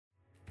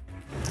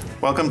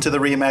Welcome to the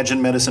Reimagine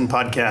Medicine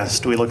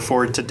podcast. We look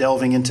forward to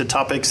delving into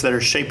topics that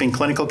are shaping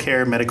clinical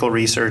care, medical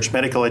research,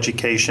 medical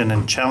education,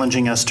 and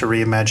challenging us to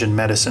reimagine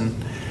medicine.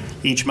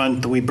 Each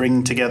month, we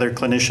bring together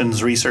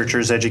clinicians,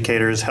 researchers,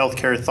 educators,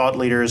 healthcare thought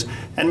leaders,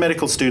 and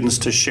medical students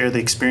to share the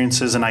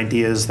experiences and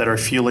ideas that are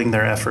fueling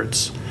their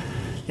efforts.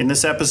 In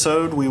this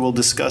episode, we will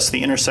discuss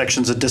the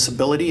intersections of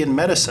disability and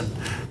medicine.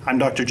 I'm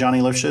Dr.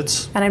 Johnny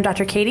Lifshitz. And I'm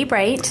Dr. Katie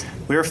Bright.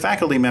 We are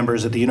faculty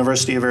members at the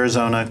University of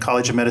Arizona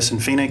College of Medicine,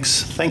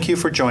 Phoenix. Thank you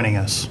for joining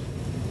us.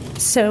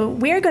 So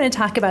we are going to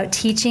talk about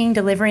teaching,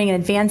 delivering,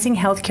 and advancing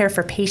healthcare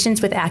for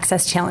patients with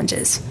access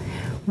challenges.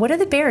 What are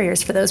the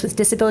barriers for those with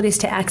disabilities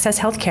to access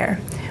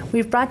healthcare?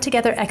 We've brought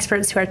together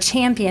experts who are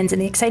champions in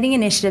the exciting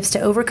initiatives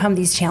to overcome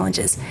these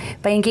challenges.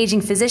 By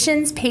engaging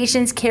physicians,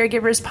 patients,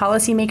 caregivers,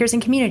 policymakers,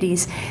 and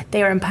communities,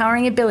 they are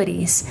empowering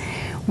abilities.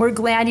 We're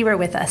glad you are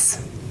with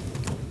us.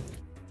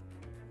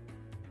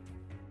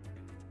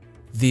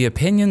 The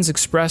opinions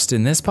expressed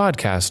in this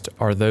podcast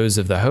are those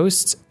of the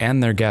hosts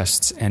and their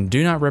guests and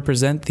do not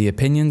represent the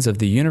opinions of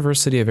the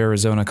University of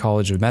Arizona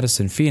College of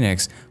Medicine,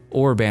 Phoenix,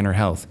 or Banner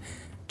Health.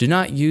 Do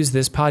not use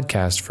this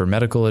podcast for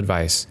medical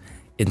advice.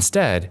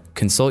 Instead,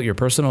 consult your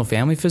personal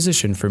family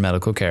physician for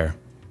medical care.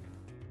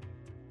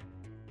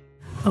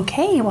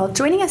 Okay, well,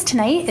 joining us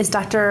tonight is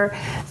Dr.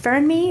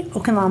 Feranmi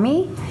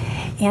Okunlami.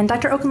 And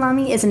Dr.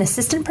 Okunlami is an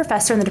assistant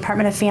professor in the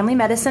Department of Family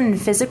Medicine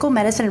and Physical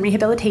Medicine and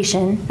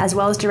Rehabilitation, as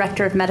well as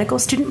director of medical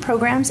student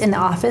programs in the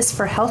Office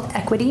for Health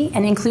Equity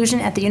and Inclusion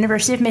at the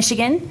University of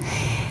Michigan.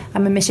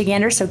 I'm a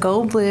Michigander, so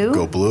go blue.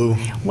 Go blue.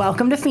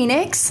 Welcome to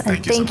Phoenix.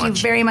 Thank you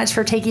very much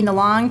for taking the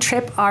long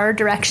trip our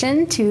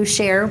direction to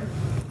share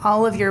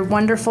all of your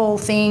wonderful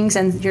things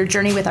and your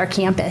journey with our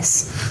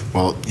campus.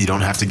 Well, you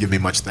don't have to give me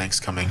much thanks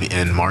coming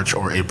in March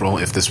or April.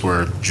 If this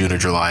were June or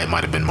July, it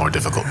might have been more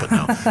difficult, but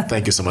no.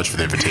 Thank you so much for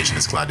the invitation.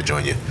 It's glad to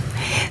join you.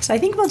 So I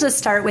think we'll just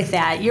start with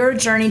that. Your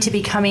journey to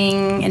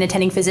becoming an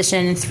attending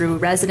physician through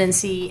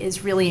residency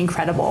is really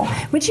incredible.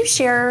 Would you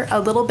share a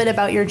little bit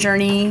about your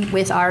journey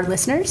with our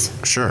listeners?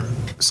 Sure.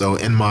 So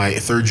in my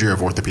third year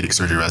of orthopedic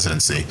surgery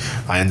residency,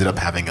 I ended up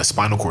having a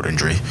spinal cord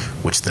injury,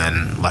 which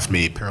then left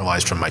me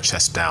paralyzed from my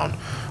chest down.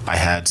 I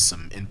had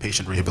some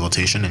inpatient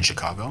rehabilitation in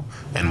Chicago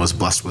and was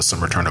blessed with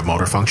some return of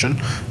motor function.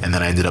 And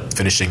then I ended up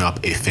finishing up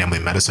a family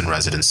medicine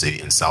residency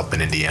in South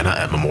Bend, Indiana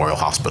at Memorial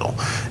Hospital.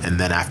 And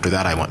then after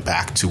that, I went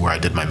back to where I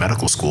did my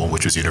medical school,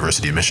 which was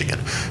University of Michigan.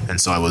 And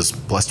so I was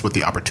blessed with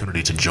the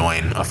opportunity to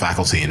join a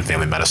faculty in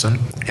family medicine.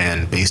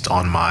 And based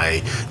on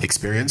my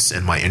experience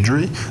and my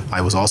injury,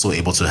 I was also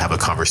able to have a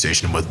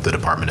conversation with the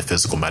Department of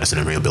Physical Medicine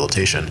and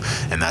Rehabilitation.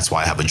 And that's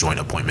why I have a joint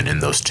appointment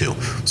in those two.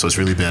 So it's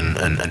really been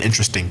an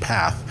interesting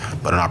path,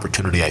 but an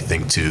opportunity, I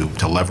think,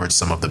 to leverage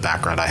some of the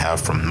background I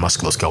have from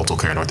musculoskeletal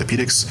care and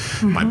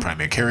orthopedics, my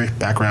primary care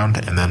background,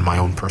 and then my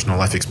own personal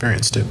life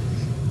experience, too.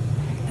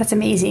 That's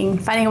amazing.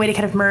 Finding a way to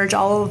kind of merge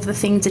all of the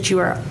things that you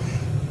are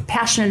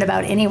passionate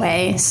about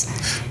anyways.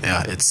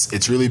 Yeah,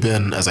 it's really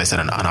been, as I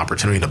said, an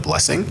opportunity and a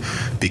blessing,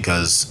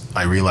 because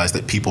I realized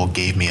that people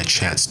gave me a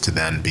chance to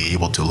then be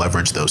able to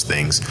leverage those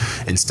things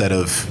instead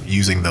of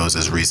using those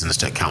as reasons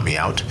to count me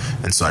out.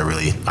 And so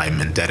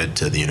I'm indebted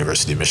to the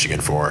University of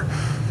Michigan for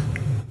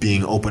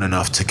being open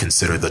enough to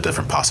consider the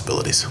different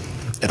possibilities.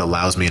 It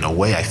allows me, in a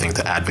way, I think,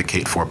 to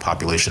advocate for a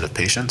population of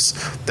patients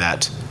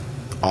that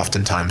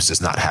oftentimes does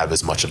not have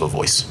as much of a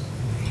voice.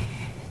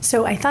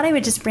 So I thought I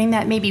would just bring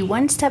that maybe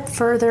one step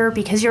further,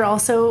 because you're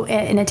also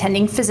an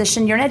attending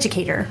physician, you're an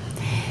educator.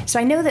 So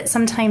I know that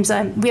sometimes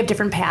we have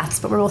different paths,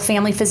 but we're both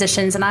family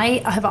physicians, and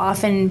I have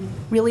often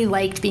really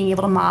liked being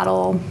able to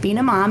model being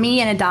a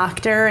mommy and a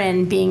doctor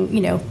and being,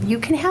 you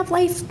can have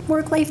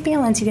work-life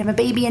balance. You can have a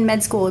baby in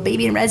med school, a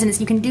baby in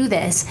residence. You can do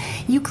this.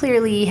 You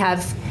clearly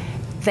have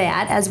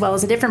that, as well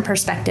as a different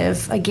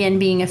perspective, again,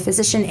 being a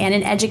physician and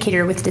an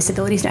educator with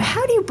disabilities. Now,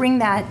 how do you bring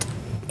that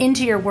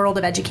into your world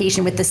of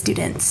education with the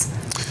students?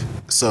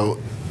 So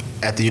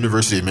at the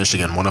University of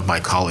Michigan, one of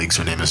my colleagues,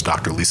 her name is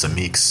Dr. Lisa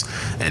Meeks,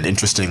 and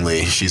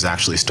interestingly, she's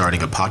actually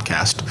starting a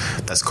podcast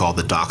that's called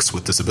the Docs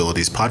with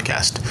Disabilities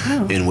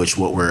Podcast, in which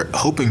what we're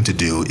hoping to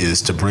do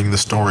is to bring the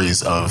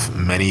stories of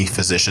many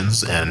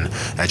physicians and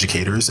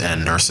educators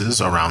and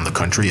nurses around the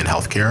country in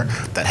healthcare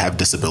that have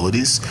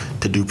disabilities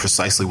to do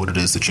precisely what it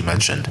is that you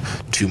mentioned,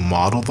 to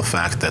model the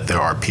fact that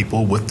there are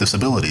people with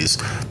disabilities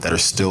that are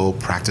still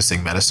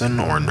practicing medicine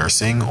or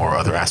nursing or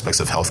other aspects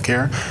of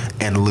healthcare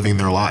and living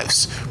their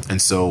lives.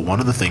 And so one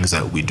of the things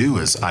that we do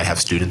is I have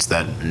students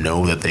that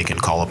know that they can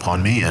call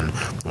upon me, and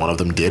one of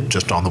them did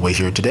just on the way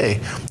here today,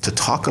 to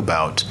talk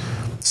about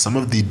some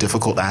of the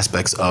difficult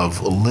aspects of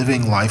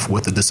living life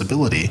with a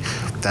disability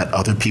that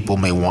other people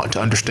may want to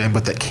understand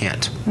but that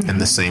can't in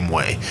the same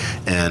way.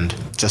 And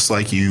just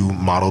like you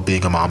model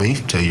being a mommy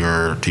to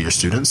your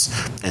students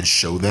and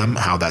show them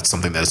how that's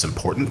something that is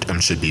important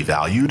and should be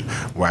valued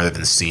rather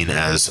than seen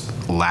as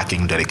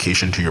lacking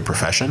dedication to your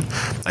profession,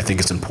 I think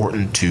it's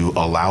important to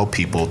allow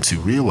people to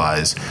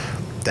realize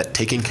that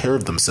taking care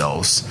of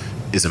themselves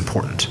is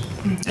important.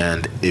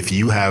 And if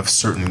you have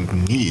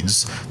certain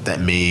needs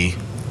that may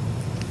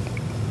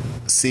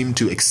seem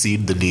to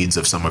exceed the needs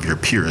of some of your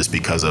peers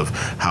because of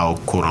how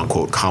quote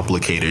unquote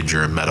complicated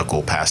your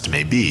medical past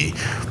may be,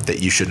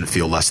 that you shouldn't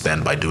feel less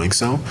than by doing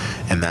so.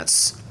 And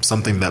that's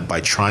something that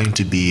by trying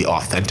to be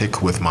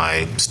authentic with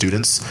my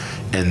students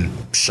and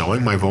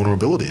showing my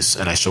vulnerabilities,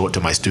 and I show it to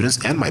my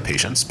students and my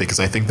patients, because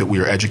I think that we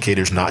are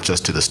educators not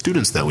just to the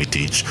students that we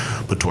teach,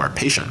 but to our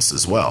patients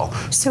as well.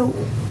 So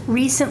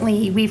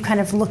recently we've kind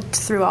of looked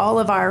through all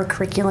of our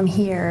curriculum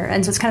here,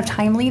 and so it's kind of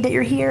timely that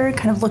you're here,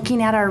 kind of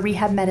looking at our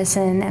rehab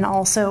medicine and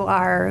also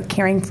our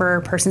caring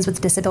for persons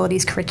with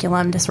disabilities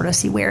curriculum to sort of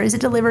see where is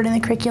it delivered in the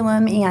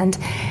curriculum and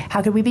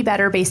how could we be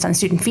better based on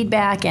student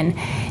feedback, and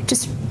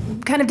just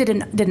kind of did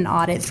an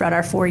audit throughout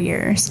our 4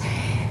 years.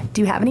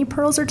 Do you have any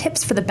pearls or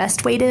tips for the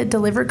best way to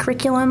deliver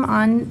curriculum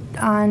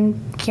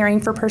on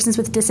caring for persons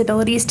with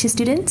disabilities to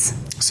students?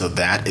 So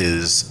that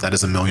is a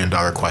 $1 million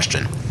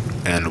question.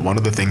 And one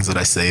of the things that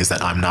I say is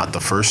that I'm not the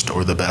first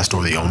or the best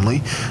or the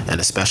only,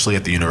 and especially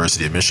at the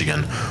University of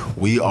Michigan,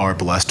 we are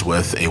blessed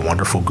with a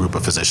wonderful group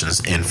of physicians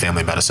in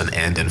family medicine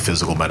and in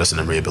physical medicine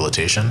and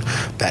rehabilitation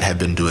that have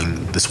been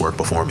doing this work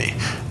before me.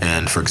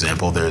 And for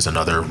example, there's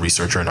another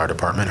researcher in our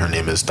department, her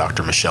name is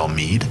Dr. Michelle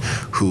Mead,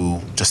 who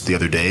just the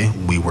other day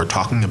we were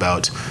talking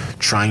about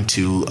trying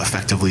to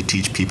effectively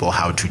teach people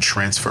how to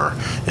transfer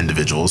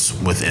individuals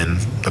within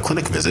a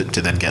clinic visit to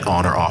then get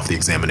on or off the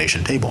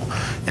examination table.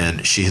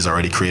 And she has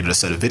already created a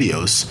set of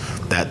videos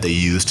that they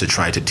use to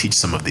try to teach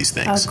some of these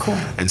things. Oh, cool.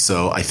 And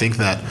so I think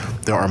that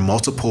there are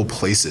multiple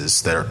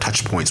places that are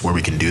touch points where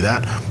we can do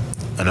that.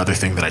 Another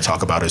thing that I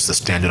talk about is the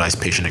standardized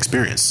patient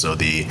experience. So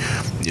the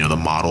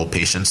model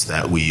patients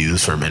that we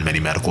use in many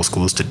medical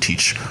schools to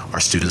teach our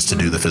students to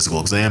do the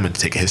physical exam and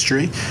to take a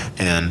history.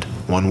 And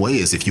one way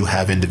is if you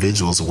have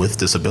individuals with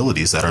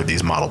disabilities that are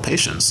these model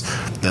patients,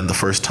 then the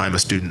first time a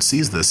student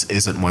sees this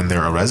isn't when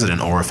they're a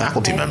resident or a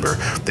faculty member.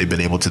 They've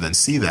been able to then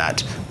see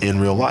that in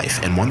real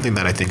life. And one thing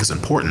that I think is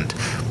important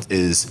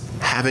is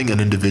having an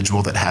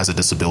individual that has a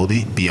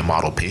disability be a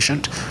model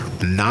patient,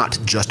 not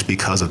just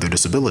because of their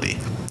disability.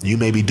 You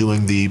may be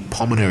doing the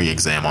pulmonary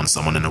exam on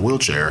someone in a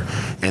wheelchair,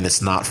 and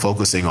it's not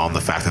focusing on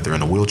the fact that they're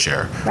in a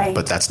wheelchair. Right.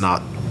 But that's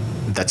not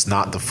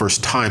the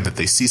first time that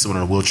they see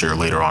someone in a wheelchair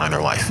later on in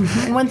their life. Mm-hmm.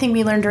 And one thing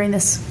we learned during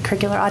this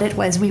curricular audit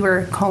was we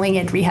were calling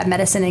it rehab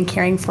medicine and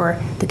caring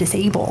for the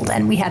disabled,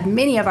 and we had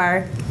many of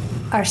our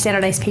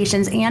standardized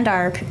patients and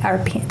our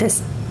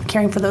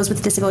caring for those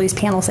with disabilities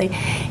panel say,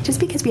 just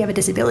because we have a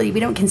disability, we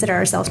don't consider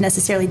ourselves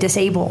necessarily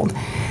disabled.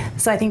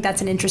 So I think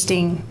that's an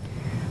interesting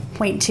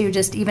point too.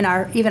 Just even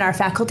our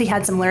faculty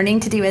had some learning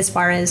to do as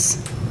far as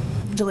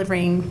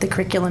delivering the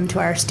curriculum to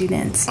our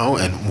students. Oh,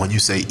 and when you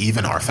say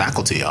even our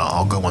faculty,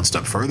 I'll go one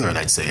step further and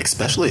I'd say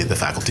especially the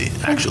faculty,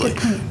 actually,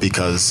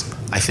 because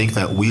I think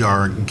that we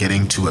are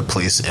getting to a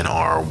place in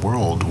our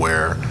world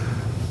where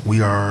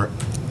we're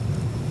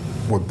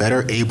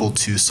better able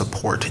to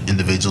support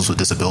individuals with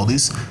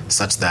disabilities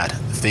such that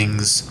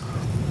things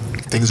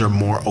are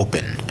more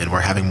open and we're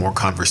having more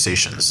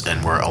conversations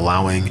and we're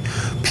allowing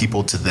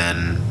people to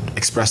then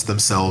express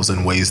themselves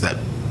in ways that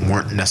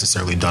weren't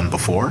necessarily done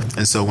before.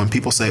 And so when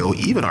people say, oh,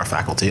 even our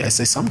faculty, I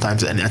say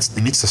sometimes, and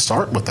it needs to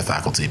start with the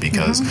faculty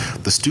because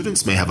the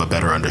students may have a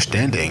better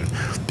understanding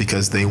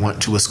because they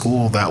went to a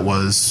school that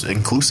was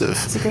inclusive.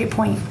 That's a great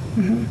point.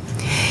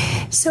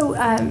 So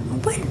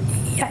what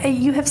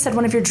you have said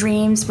one of your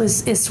dreams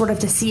is sort of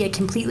to see a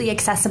completely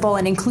accessible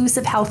and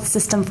inclusive health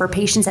system for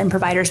patients and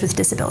providers with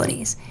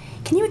disabilities.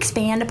 Can you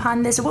expand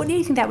upon this? Or what do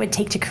you think that would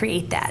take to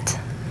create that?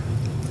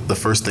 The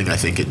first thing I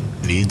think it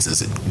needs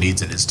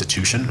an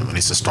institution. It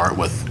needs to start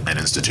with an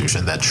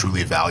institution that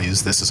truly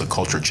values this as a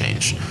culture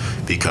change.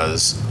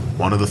 Because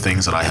one of the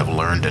things that I have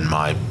learned in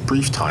my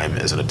brief time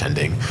as an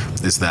attending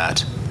is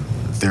that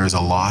there's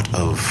a lot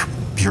of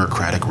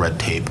bureaucratic red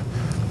tape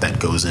that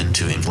goes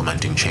into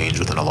implementing change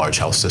within a large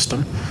health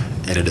system.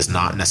 And it is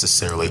not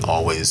necessarily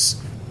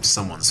always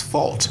someone's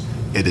fault.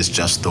 It is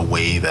just the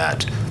way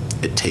that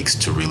it takes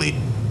to really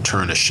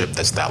turn a ship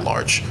that's that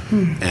large.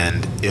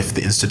 And if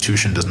the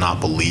institution does not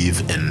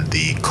believe in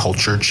the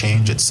culture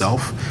change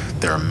itself,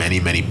 there are many,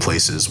 many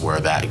places where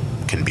that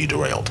can be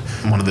derailed.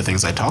 One of the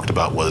things I talked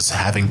about was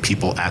having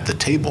people at the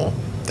table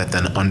that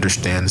then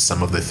understand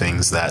some of the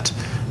things that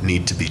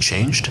need to be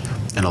changed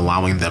and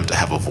allowing them to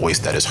have a voice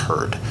that is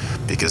heard.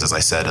 Because as I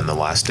said in the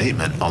last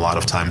statement, a lot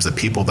of times the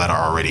people that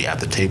are already at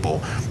the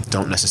table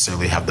don't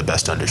necessarily have the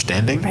best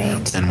understanding.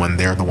 Right. And when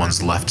they're the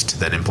ones left to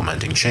then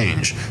implementing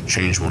change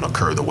won't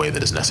occur the way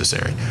that is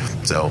necessary.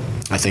 So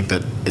I think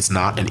that it's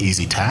not an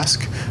easy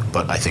task,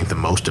 but I think the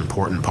most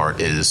important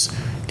part is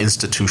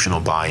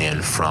institutional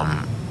buy-in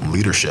from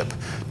leadership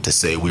to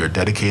say we are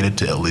dedicated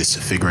to at least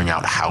figuring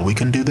out how we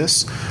can do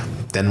this.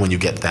 Then when you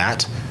get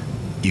that,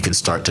 you can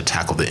start to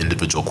tackle the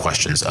individual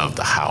questions of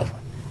the how.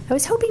 I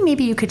was hoping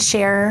maybe you could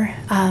share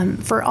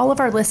for all of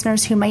our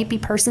listeners who might be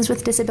persons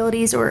with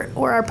disabilities or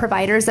our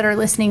providers that are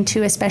listening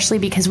to, especially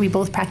because we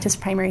both practice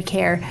primary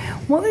care,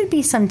 what would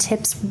be some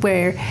tips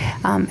where,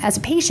 as a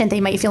patient, they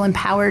might feel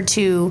empowered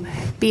to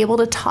be able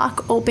to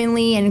talk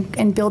openly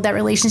and build that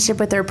relationship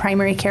with their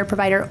primary care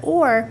provider,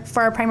 or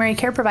for our primary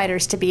care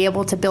providers to be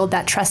able to build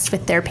that trust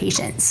with their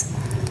patients?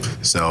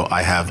 So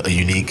I have a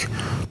unique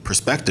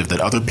perspective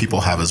that other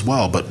people have as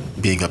well, but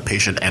being a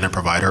patient and a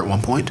provider at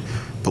one point,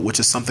 but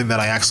which is something that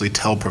I actually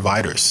tell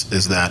providers,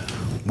 is that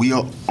we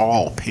are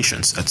all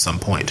patients at some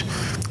point.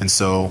 And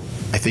so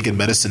I think in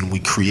medicine we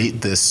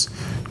create this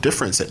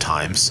difference at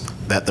times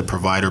that the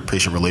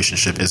provider-patient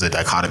relationship is a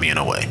dichotomy in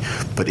a way.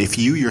 But if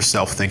you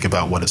yourself think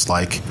about what it's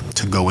like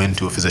to go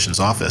into a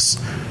physician's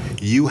office,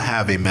 you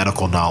have a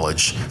medical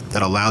knowledge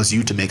that allows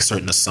you to make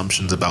certain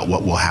assumptions about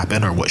what will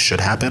happen or what should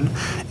happen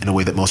in a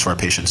way that most of our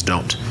patients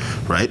don't,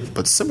 right?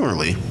 But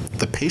similarly,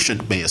 the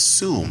patient may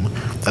assume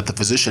that the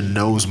physician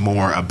knows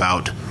more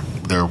about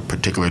their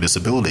particular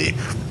disability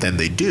than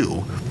they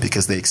do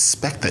because they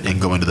expect that in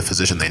going to the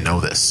physician they know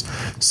this.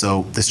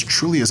 So this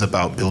truly is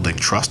about building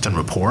trust and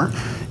rapport,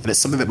 and it's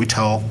something that we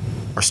tell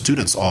our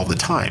students all the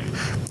time.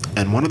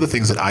 And one of the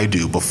things that I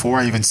do before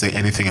I even say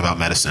anything about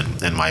medicine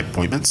in my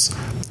appointments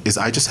is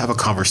I just have a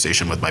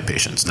conversation with my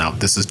patients. Now,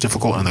 this is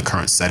difficult in the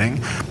current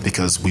setting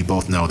because we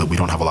both know that we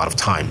don't have a lot of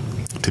time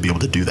to be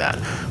able to do that.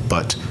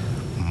 But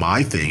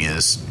my thing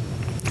is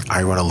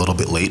I run a little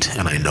bit late,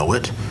 and I know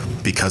it,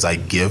 because I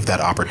give that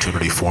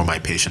opportunity for my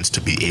patients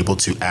to be able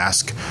to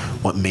ask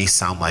what may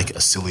sound like a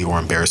silly or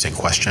embarrassing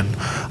question.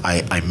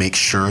 I make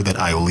sure that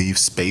I leave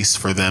space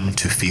for them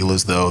to feel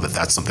as though that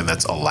that's something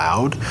that's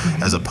allowed,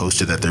 as opposed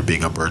to that they're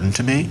being a burden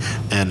to me.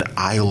 And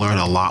I learn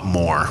a lot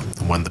more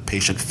when the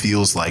patient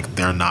feels like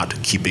they're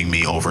not keeping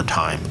me over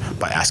time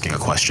by asking a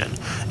question.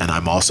 And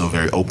I'm also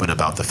very open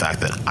about the fact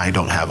that I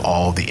don't have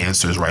all the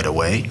answers right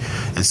away.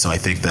 And so I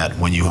think that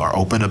when you are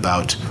open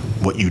about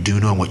what you do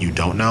know and what you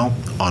don't know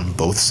on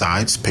both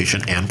sides,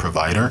 patient and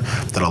provider,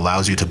 that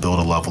allows you to build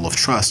a level of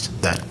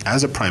trust that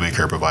as a primary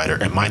care provider,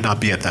 it might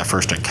not be at that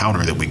first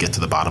encounter that we get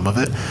to the bottom of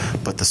it,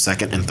 but the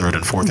second and third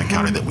and fourth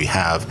encounter that we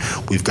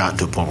have, we've gotten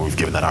to a point where we've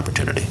given that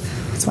opportunity.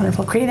 It's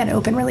wonderful, creating that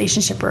open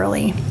relationship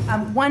early.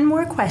 One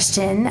more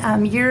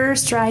question. You're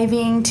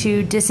striving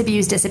to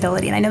disabuse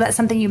disability, and I know that's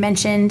something you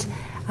mentioned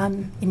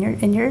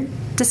in your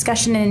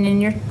discussion and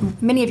in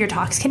many of your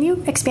talks. Can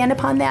you expand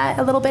upon that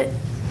a little bit?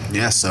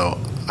 Yeah, so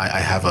I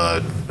have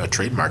a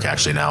trademark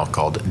actually now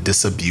called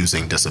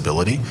Disabusing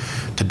Disability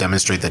to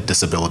demonstrate that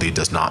disability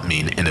does not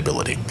mean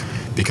inability.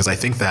 Because I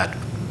think that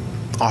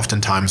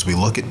oftentimes we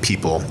look at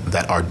people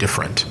that are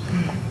different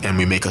and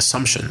we make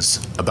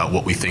assumptions about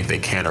what we think they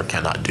can or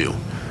cannot do.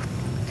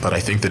 But I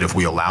think that if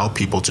we allow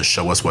people to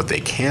show us what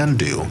they can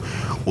do,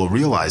 we'll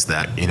realize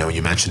that,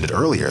 you mentioned it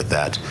earlier,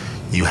 that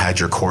you had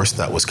your course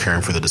that was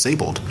caring for the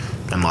disabled.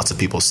 And lots of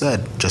people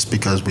said, just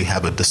because we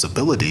have a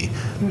disability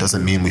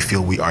doesn't mean we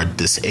feel we are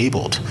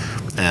disabled.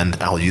 And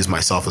I'll use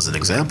myself as an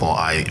example.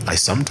 I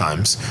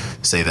sometimes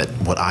say that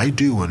what I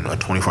do in a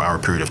 24-hour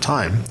period of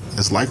time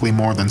is likely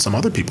more than some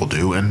other people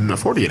do in a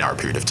 48-hour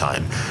period of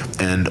time.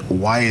 And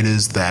why it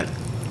is that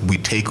we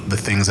take the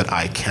things that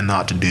I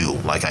cannot do,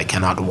 like I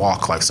cannot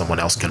walk like someone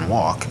else can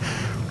walk,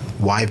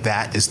 why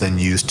that is then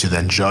used to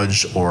then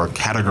judge or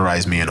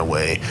categorize me in a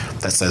way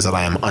that says that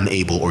I am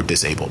unable or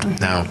disabled.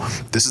 Now,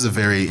 this is a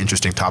very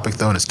interesting topic,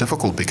 though, and it's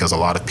difficult because a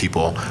lot of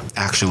people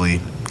actually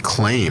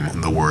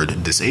claim the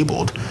word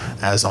disabled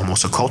as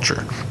almost a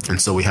culture.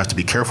 And so we have to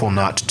be careful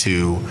not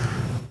to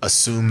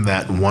assume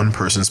that one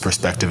person's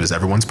perspective is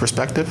everyone's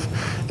perspective.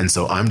 And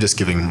so I'm just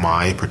giving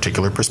my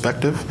particular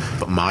perspective,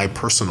 but my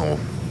personal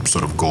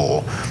sort of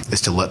goal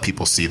is to let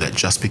people see that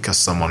just because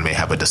someone may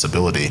have a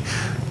disability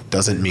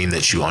doesn't mean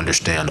that you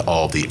understand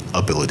all the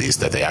abilities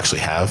that they actually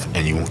have,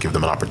 and you won't give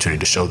them an opportunity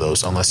to show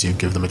those unless you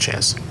give them a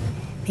chance.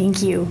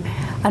 Thank you.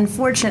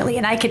 Unfortunately,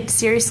 and I could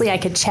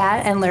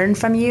chat and learn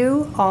from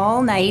you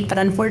all night, but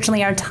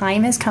unfortunately our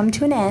time has come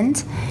to an end.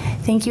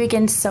 Thank you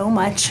again so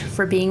much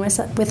for being with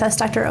us,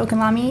 Dr.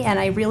 Okunlami, and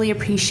I really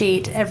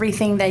appreciate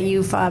everything that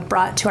you've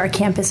brought to our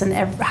campus and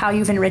how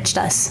you've enriched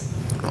us.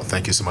 Well,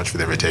 thank you so much for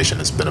the invitation.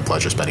 It's been a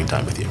pleasure spending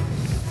time with you.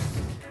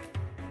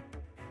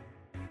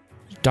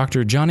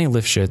 Dr. Johnny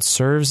Lifshitz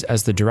serves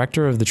as the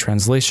director of the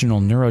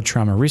Translational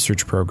Neurotrauma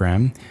Research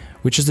Program,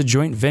 which is a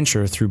joint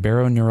venture through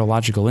Barrow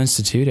Neurological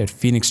Institute at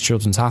Phoenix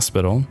Children's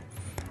Hospital,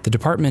 the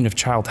Department of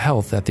Child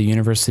Health at the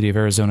University of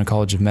Arizona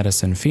College of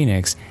Medicine,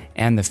 Phoenix,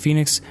 and the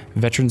Phoenix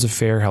Veterans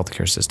Affairs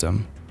Healthcare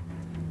System.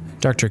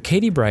 Dr.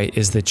 Katie Bright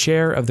is the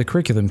chair of the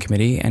Curriculum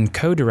Committee and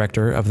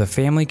co-director of the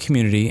Family,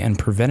 Community, and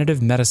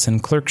Preventative Medicine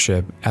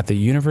Clerkship at the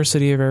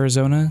University of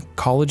Arizona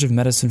College of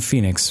Medicine,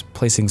 Phoenix,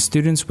 placing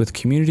students with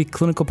community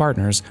clinical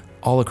partners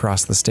all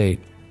across the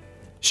state.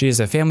 She is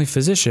a family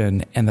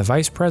physician and the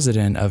vice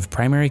president of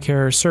primary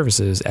care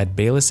services at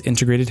Bayless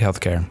Integrated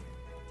Healthcare.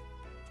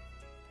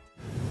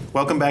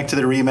 Welcome back to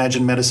the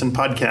Reimagine Medicine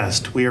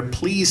podcast. We are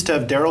pleased to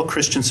have Daryl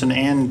Christensen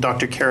and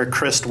Dr. Kara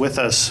Christ with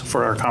us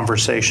for our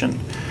conversation.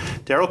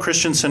 Daryl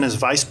Christensen is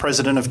Vice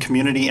President of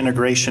Community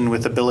Integration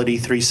with Ability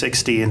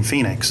 360 in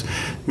Phoenix.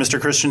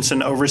 Mr.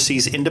 Christensen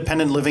oversees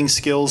independent living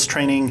skills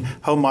training,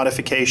 home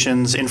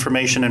modifications,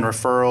 information and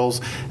referrals,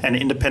 and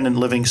independent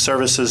living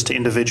services to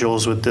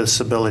individuals with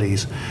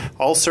disabilities.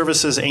 All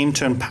services aim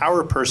to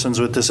empower persons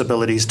with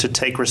disabilities to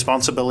take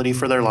responsibility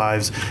for their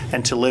lives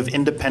and to live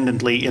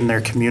independently in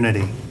their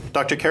community.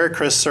 Dr. Kara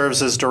Christ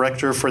serves as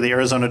Director for the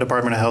Arizona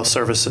Department of Health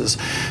Services.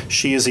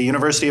 She is a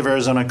University of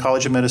Arizona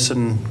College of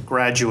Medicine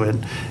graduate,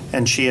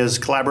 and she has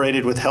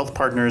collaborated with health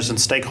partners and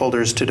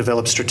stakeholders to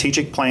develop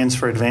strategic plans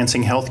for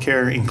advancing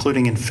healthcare,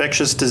 including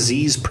infectious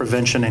disease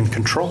prevention and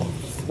control.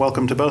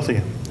 Welcome to both of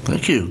you.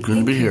 Thank you. Good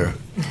to be here.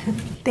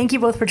 Thank you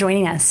both for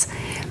joining us.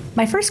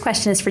 My first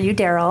question is for you,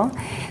 Daryl.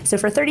 So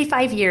for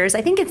 35 years,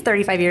 I think it's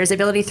 35 years,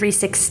 Ability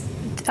 360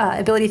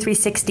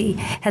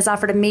 has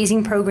offered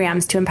amazing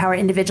programs to empower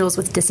individuals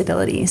with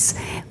disabilities,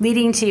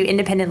 leading to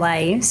independent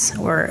lives,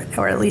 or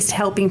at least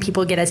helping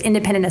people get as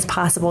independent as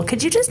possible.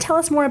 Could you just tell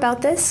us more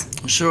about this?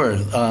 Sure.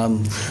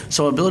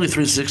 So Ability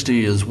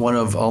 360 is one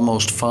of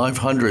almost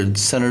 500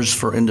 centers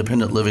for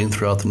independent living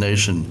throughout the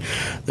nation.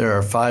 There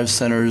are 5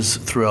 centers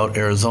throughout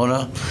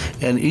Arizona,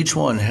 and each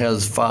one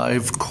has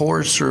 5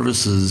 core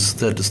services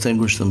that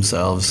distinguish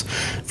themselves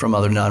from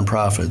other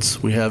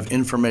nonprofits. We have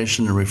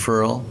information and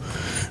referral.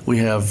 We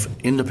have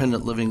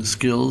independent living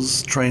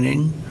skills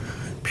training,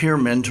 peer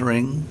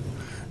mentoring,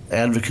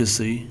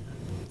 advocacy,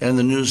 and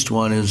the newest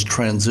one is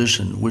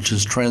transition, which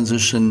is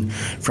transition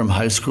from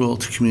high school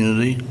to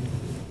community.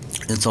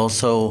 It's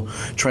also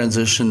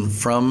transition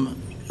from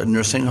a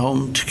nursing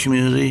home to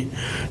community,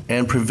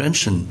 and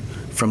prevention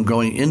from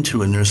going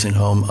into a nursing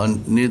home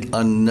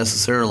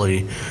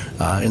unnecessarily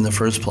in the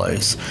first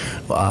place.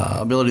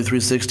 Ability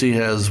 360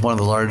 has one of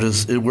the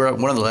largest, we're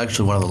one of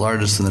the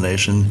largest in the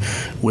nation,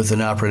 with an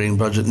operating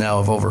budget now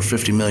of over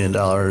 $50 million.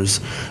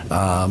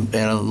 And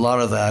a lot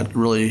of that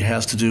really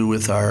has to do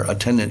with our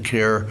attendant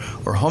care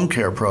or home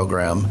care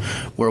program,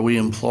 where we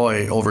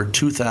employ over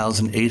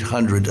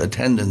 2,800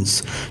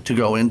 attendants to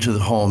go into the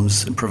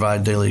homes and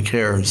provide daily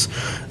cares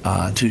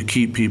to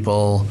keep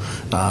people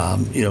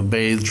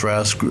bathed,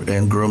 dressed,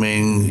 and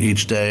grooming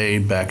each day,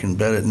 back in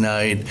bed at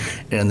night,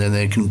 and then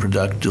they can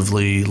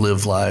productively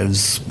live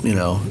lives,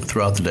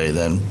 throughout the day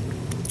then.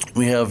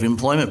 We have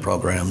employment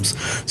programs,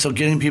 so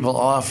getting people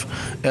off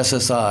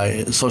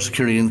SSI, Social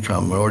Security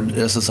income, or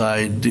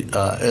SSDI,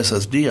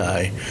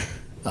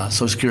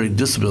 Social Security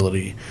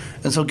disability.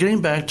 And so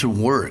getting back to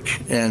work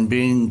and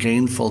being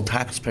gainful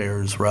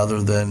taxpayers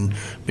rather than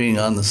being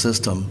on the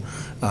system.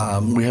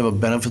 We have a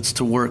benefits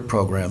to work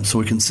program, so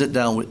we can sit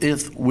down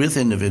with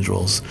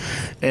individuals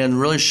and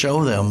really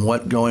show them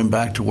what going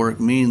back to work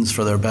means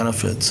for their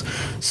benefits.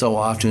 So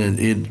often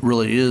it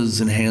really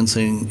is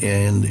enhancing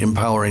and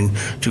empowering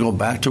to go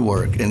back to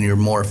work, and you're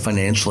more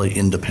financially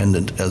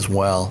independent as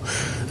well.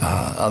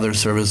 Other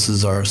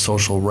services are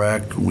social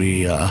rec.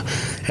 We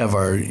have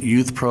our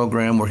youth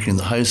program working in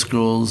the high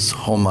schools,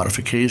 home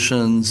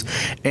modifications,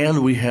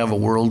 and we have a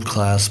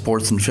world-class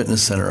sports and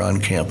fitness center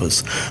on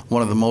campus,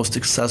 one of the most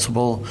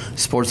accessible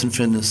sports and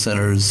fitness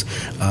centers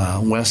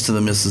west of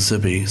the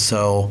Mississippi.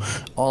 So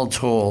all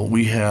told,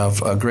 we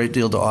have a great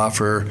deal to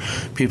offer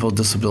people with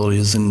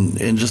disabilities.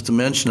 And just to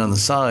mention on the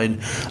side,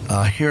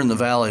 here in the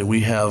Valley,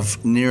 we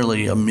have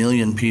nearly 1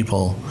 million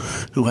people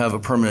who have a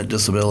permanent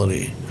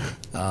disability.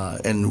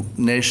 And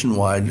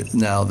nationwide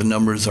now, the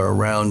numbers are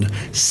around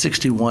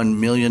 61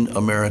 million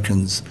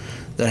Americans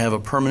that have a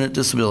permanent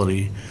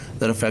disability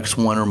that affects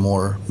one or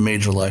more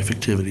major life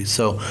activities.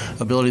 So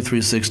Ability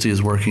 360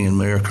 is working in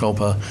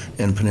Maricopa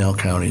and Pinal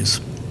counties.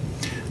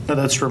 No,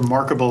 that's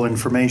remarkable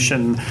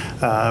information.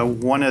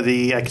 One of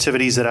the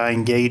activities that I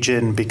engage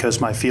in, because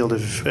my field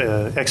of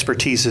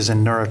expertise is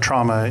in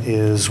neurotrauma,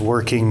 is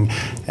working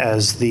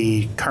as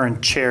the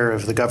current chair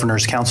of the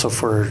Governor's Council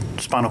for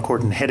Spinal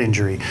Cord and Head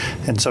Injury.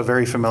 And so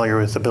very familiar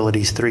with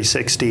Abilities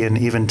 360, and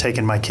even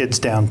taken my kids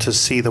down to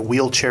see the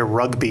wheelchair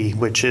rugby,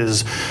 which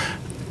is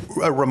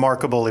a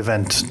remarkable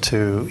event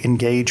to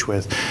engage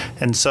with.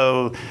 And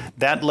so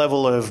that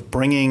level of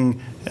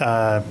bringing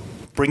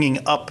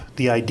up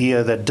the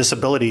idea that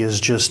disability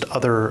is just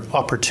other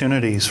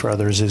opportunities for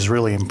others is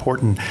really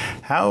important.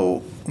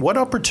 What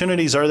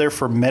opportunities are there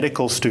for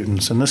medical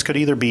students, and this could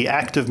either be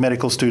active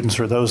medical students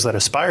or those that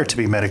aspire to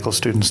be medical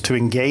students, to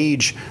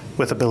engage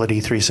with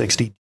Ability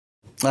 360?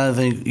 I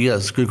think,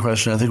 yes, good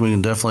question. I think we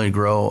can definitely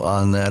grow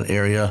on that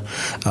area,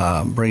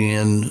 bring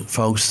in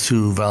folks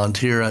to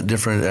volunteer at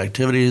different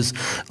activities.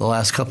 The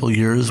last couple of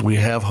years, we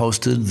have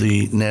hosted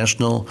the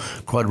National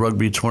Quad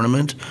Rugby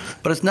Tournament,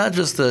 but it's not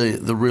just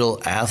the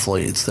real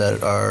athletes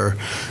that are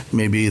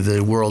maybe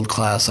the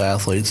world-class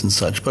athletes and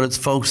such, but it's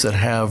folks that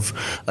have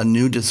a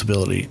new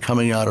disability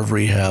coming out of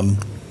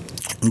rehab,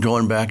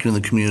 going back into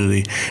the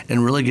community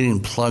and really getting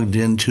plugged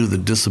into the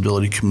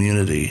disability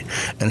community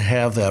and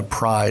have that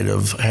pride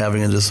of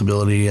having a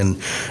disability.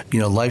 And,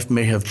 life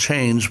may have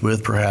changed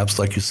with perhaps,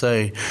 like you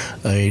say,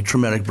 a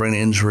traumatic brain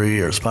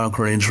injury or spinal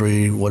cord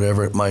injury,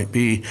 whatever it might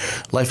be.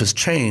 Life has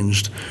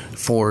changed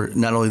for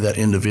not only that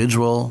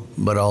individual,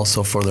 but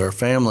also for their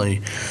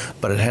family,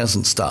 but it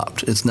hasn't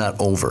stopped. It's not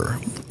over.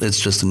 It's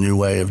just a new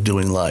way of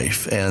doing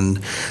life. And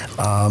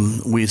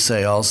we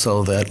say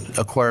also that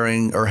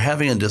acquiring or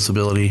having a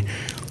disability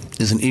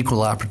is an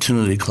equal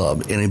opportunity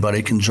club.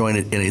 Anybody can join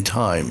it any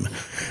time.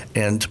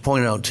 And to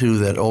point out, too,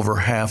 that over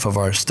half of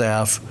our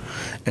staff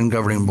and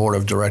governing board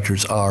of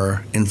directors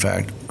are, in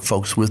fact,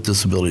 folks with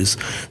disabilities.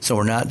 So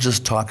we're not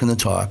just talking the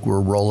talk, we're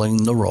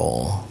rolling the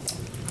roll.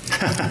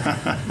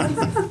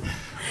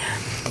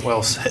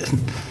 Well said.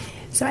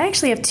 So I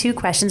actually have two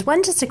questions.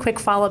 One, just a quick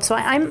follow-up. So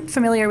I'm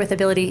familiar with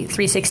Ability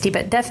 360,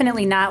 but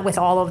definitely not with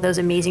all of those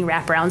amazing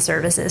wraparound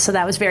services. So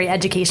that was very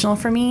educational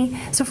for me.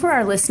 So for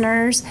our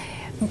listeners,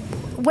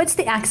 what's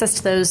the access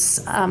to those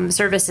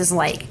services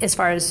like as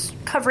far as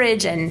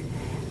coverage and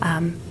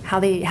how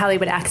they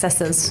would access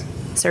those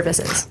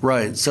services?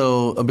 Right.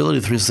 So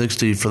Ability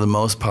 360, for the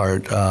most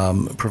part,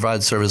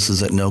 provides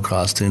services at no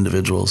cost to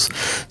individuals.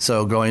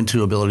 So going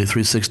to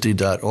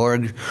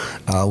ability360.org,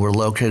 we're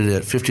located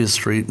at 50th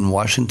Street in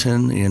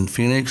Washington in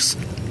Phoenix.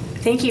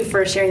 Thank you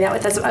for sharing that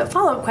with us. A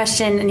follow-up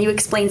question, and you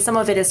explained some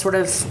of it as sort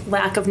of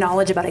lack of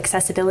knowledge about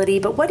accessibility,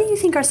 but what do you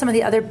think are some of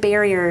the other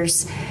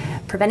barriers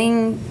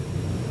preventing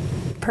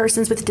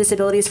persons with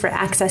disabilities for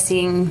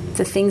accessing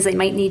the things they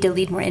might need to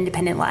lead more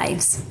independent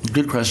lives?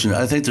 Good question.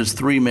 I think there's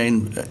three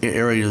main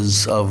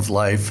areas of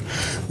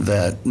life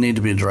that need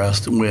to be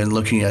addressed when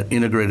looking at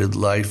integrated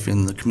life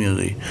in the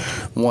community.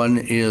 One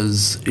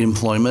is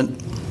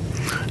employment.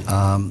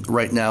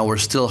 Right now, we're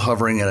still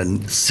hovering at a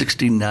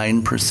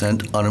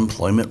 69%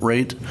 unemployment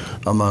rate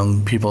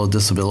among people with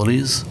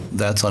disabilities.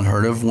 That's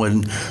unheard of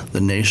when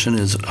the nation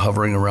is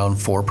hovering around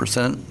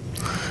 4%.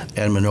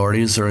 And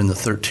minorities are in the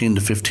 13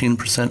 to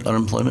 15%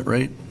 unemployment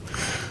rate.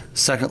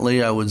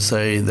 Secondly, I would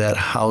say that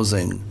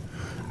housing,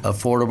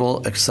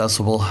 affordable,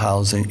 accessible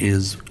housing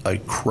is a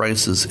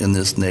crisis in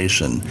this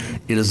nation.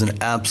 It is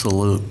an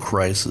absolute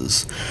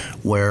crisis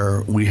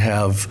where we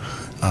have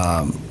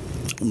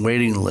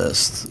waiting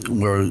lists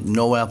where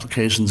no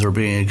applications are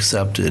being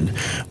accepted,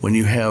 when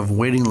you have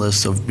waiting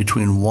lists of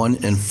between 1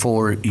 and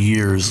 4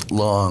 years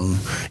long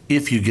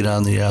if you get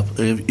on the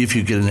if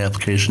you get an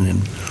application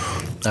in.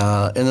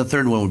 And the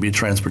third one would be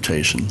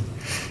transportation.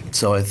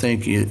 So I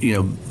think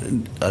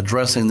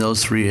addressing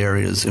those three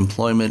areas,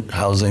 employment,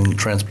 housing,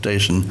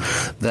 transportation,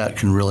 that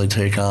can really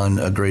take on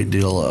a great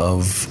deal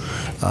of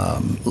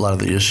a lot of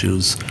the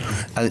issues.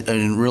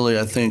 And really,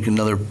 I think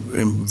another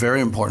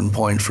very important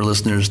point for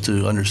listeners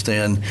to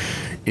understand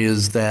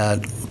is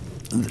that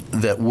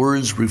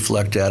words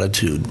reflect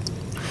attitude.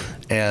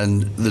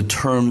 And the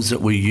terms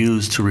that we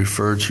use to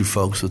refer to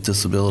folks with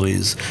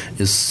disabilities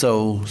is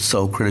so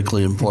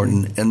critically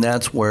important. And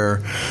that's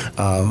where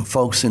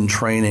folks in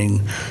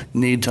training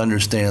need to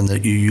understand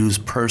that you use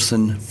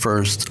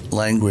person-first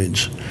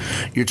language.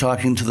 You're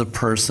talking to the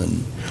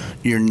person.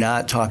 You're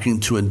not talking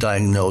to a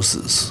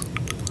diagnosis.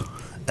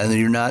 And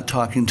you're not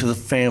talking to the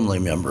family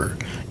member.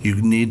 You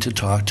need to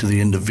talk to the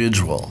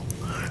individual.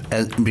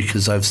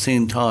 Because I've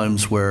seen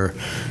times where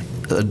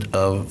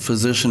a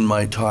physician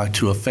might talk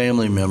to a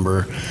family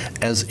member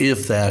as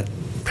if that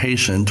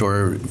patient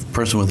or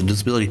person with a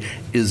disability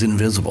is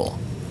invisible.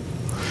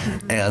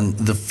 And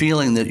the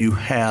feeling that you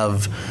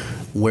have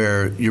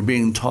where you're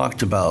being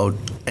talked about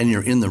and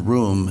you're in the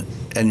room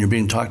and you're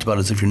being talked about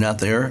as if you're not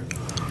there,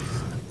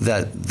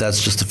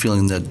 that's just a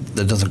feeling that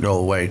doesn't go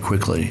away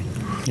quickly.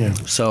 Yeah.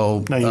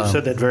 So now you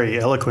said that very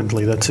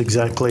eloquently. That's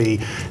exactly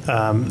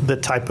the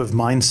type of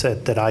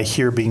mindset that I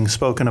hear being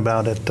spoken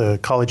about at the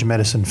College of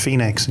Medicine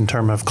Phoenix in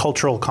terms of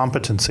cultural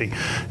competency.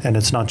 And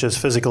it's not just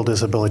physical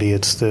disability,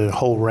 it's the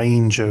whole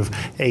range of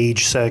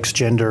age, sex,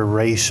 gender,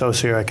 race,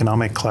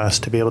 socioeconomic class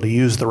to be able to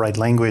use the right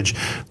language,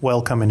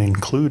 welcome and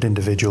include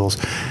individuals.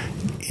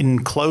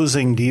 In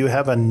closing, do you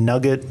have a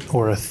nugget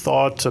or a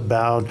thought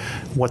about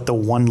what the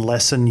one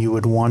lesson you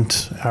would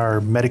want our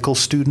medical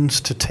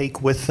students to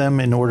take with them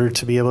in order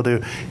to be able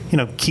to,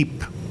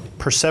 keep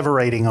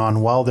perseverating on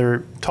while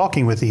they're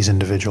talking with these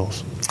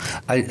individuals?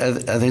 I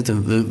think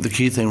the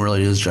key thing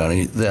really is,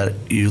 Johnny, that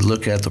you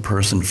look at the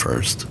person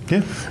first. Yeah.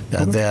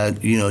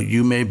 That,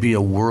 you may be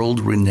a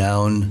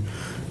world-renowned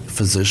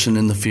physician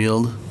in the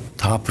field,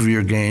 top of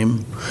your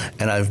game,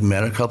 and I've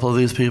met a couple of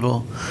these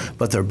people,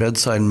 but their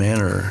bedside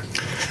manner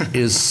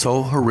is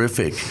so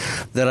horrific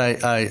that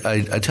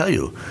I tell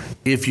you,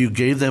 if you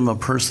gave them a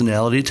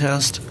personality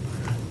test,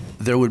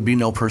 there would be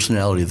no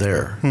personality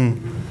there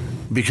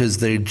because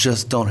they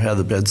just don't have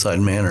the bedside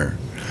manner.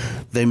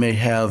 They may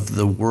have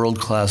the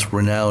world-class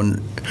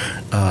renowned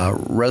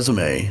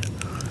resume,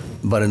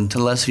 but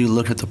unless you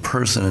look at the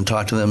person and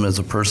talk to them as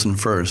a person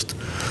first,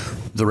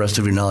 the rest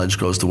of your knowledge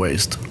goes to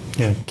waste.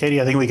 Yeah,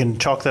 Katie, I think we can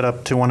chalk that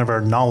up to one of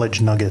our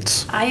knowledge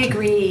nuggets. I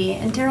agree.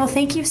 And Daryl,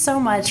 thank you so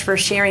much for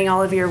sharing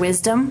all of your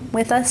wisdom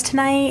with us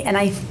tonight. And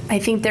I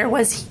think there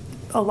was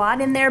a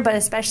lot in there, but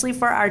especially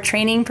for our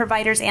training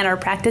providers and our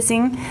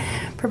practicing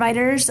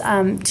providers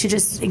to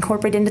just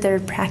incorporate into their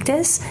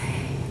practice.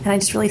 And I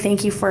just really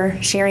thank you for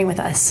sharing with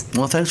us.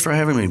 Well, thanks for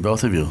having me,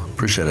 both of you.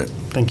 Appreciate it.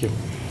 Thank you.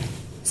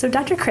 So,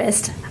 Dr.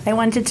 Christ, I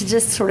wanted to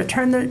just sort of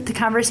turn the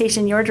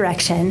conversation your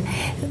direction.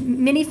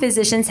 Many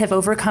physicians have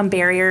overcome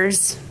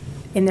barriers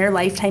in their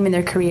lifetime, in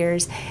their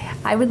careers.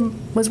 I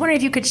was wondering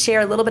if you could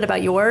share a little bit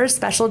about your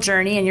special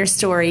journey and your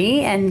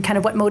story and kind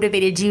of what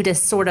motivated you to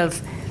sort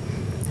of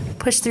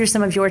push through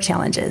some of your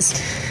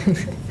challenges.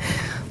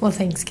 Well,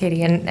 thanks,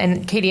 Katie.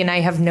 And Katie and I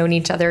have known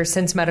each other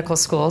since medical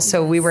school,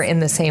 so we were in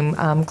the same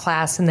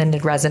class and then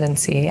did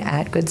residency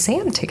at Good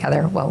Sam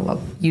together. Well,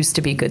 used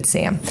to be Good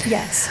Sam.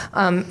 Yes.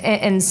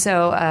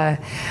 So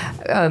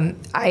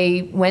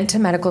I went to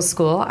medical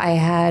school. I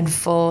had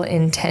full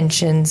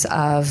intentions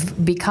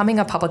of becoming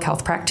a public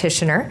health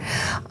practitioner,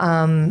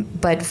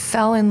 but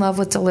fell in love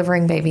with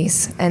delivering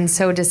babies, and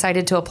so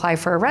decided to apply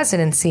for a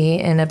residency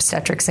in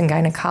obstetrics and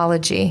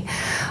gynecology.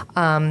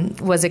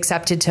 Was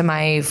accepted to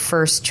my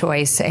first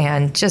choice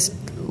and just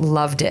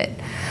loved it.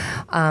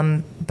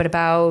 But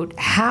about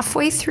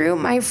halfway through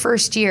my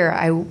first year,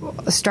 I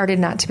started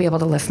not to be able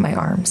to lift my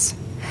arms.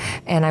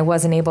 And I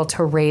wasn't able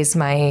to raise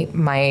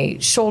my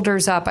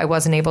shoulders up. I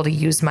wasn't able to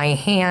use my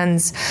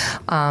hands.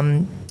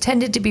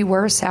 Tended to be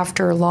worse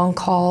after long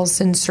calls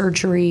and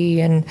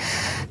surgery and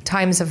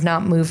times of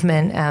not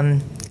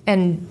movement.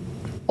 And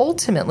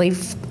ultimately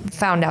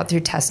found out through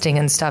testing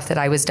and stuff that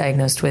I was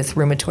diagnosed with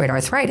rheumatoid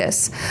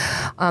arthritis.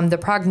 The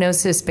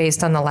prognosis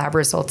based on the lab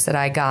results that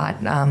I got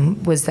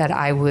was that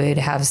I would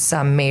have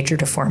some major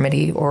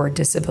deformity or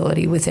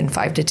disability within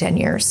 5 to 10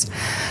 years.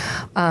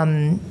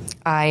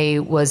 I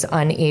was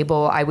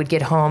unable, I would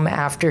get home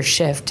after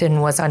shift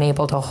and was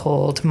unable to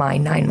hold my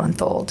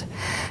 9-month-old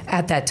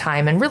at that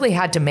time and really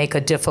had to make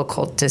a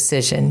difficult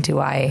decision. Do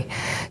I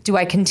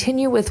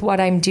continue with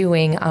what I'm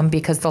doing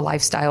because the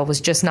lifestyle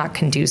was just not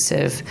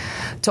conducive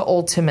to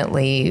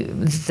ultimately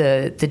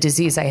the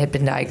disease I had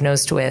been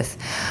diagnosed with?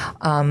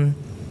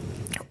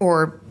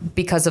 Or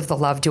because of the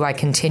love, do I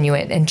continue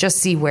it and just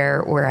see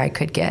where I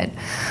could get?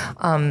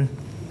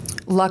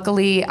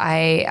 Luckily,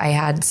 I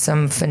had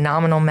some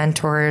phenomenal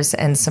mentors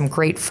and some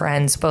great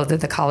friends, both at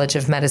the College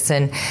of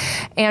Medicine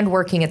and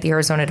working at the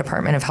Arizona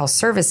Department of Health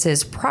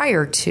Services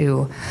prior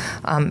to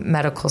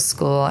medical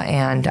school,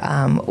 and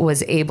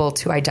was able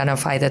to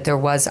identify that there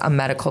was a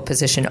medical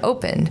position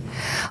open.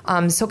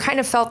 So kind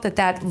of felt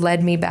that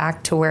led me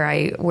back to where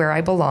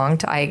I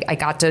belonged. I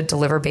got to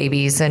deliver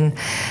babies and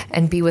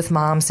be with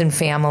moms and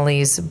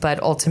families,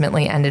 but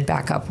ultimately ended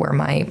back up where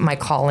my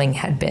calling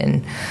had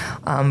been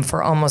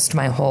for almost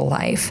my whole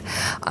life.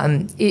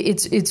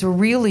 It's a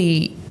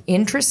really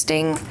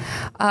interesting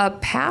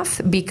path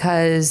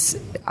because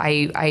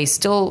I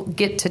still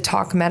get to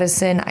talk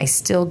medicine. I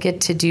still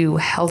get to do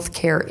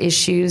healthcare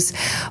issues,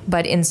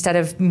 but instead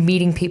of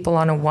meeting people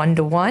on a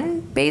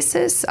one-to-one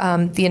basis,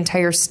 the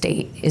entire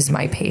state is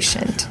my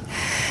patient.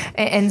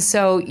 And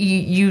so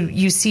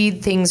you see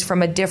things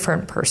from a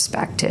different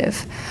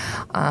perspective.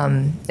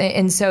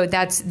 And so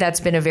that's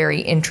been a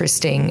very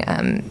interesting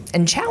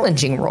and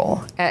challenging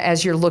role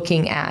as you're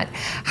looking at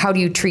how do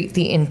you treat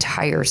the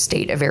entire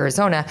state of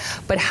Arizona,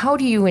 but how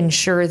do you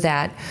ensure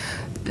that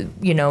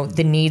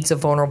the needs of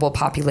vulnerable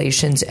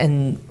populations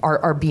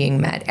are being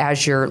met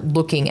as you're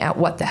looking at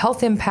what the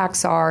health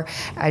impacts are,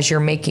 as you're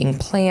making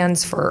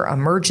plans for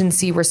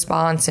emergency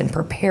response and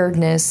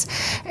preparedness,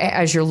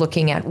 as you're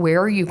looking at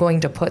where are you going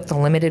to put the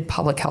limited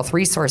public health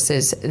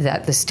resources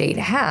that the state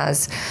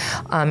has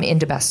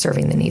into best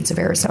serving the needs of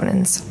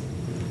Arizonans.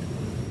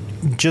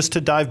 Just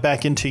to dive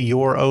back into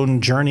your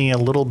own journey a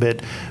little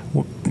bit,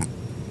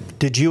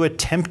 did you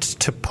attempt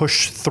to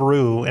push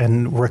through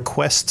and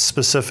request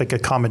specific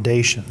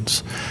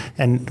accommodations?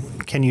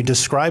 And can you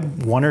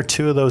describe one or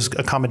two of those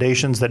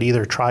accommodations that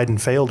either tried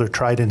and failed or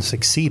tried and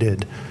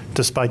succeeded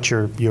despite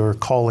your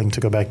calling to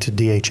go back to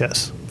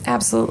DHS?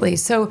 Absolutely.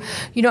 So,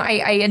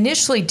 I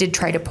initially did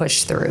try to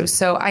push through.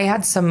 So I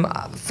had some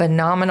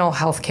phenomenal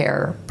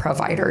healthcare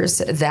providers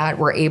that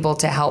were able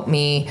to help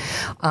me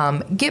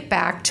get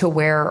back to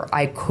where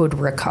I could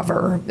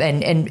recover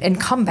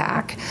and come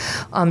back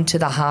to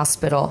the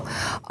hospital.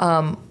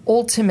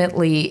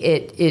 Ultimately,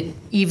 it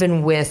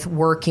even with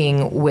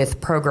working with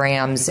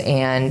programs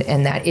and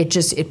that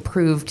it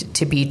proved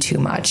to be too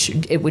much.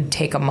 It would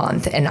take a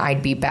month and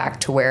I'd be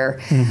back to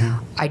where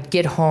I'd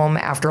get home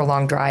after a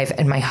long drive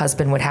and my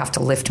husband would have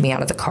to lift me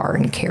out of the car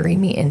and carry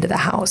me into the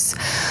house.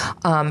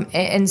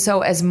 And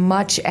so as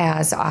much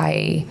as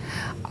I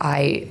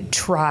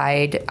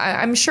tried,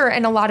 I'm sure,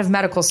 and a lot of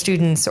medical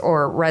students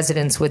or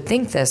residents would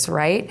think this,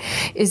 right?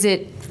 Is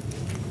it,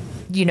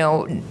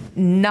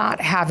 not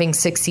having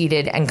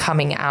succeeded and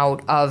coming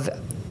out of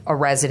a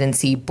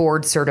residency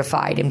board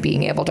certified and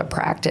being able to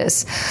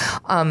practice,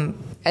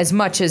 as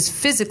much as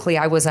physically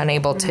I was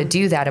unable to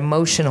do that,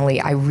 emotionally,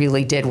 I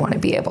really did want to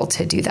be able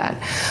to do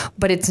that.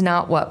 But it's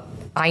not what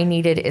I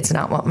needed. It's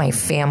not what my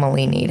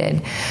family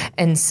needed.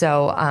 And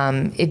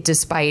so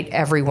despite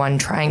everyone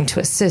trying to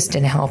assist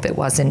and help, it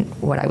wasn't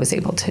what I was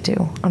able to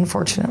do,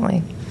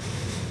 unfortunately.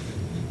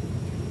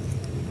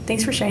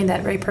 Thanks for sharing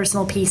that very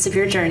personal piece of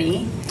your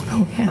journey.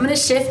 Oh, yeah. I'm going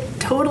to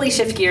totally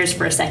shift gears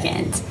for a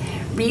second.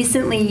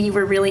 Recently, you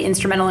were really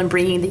instrumental in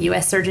bringing the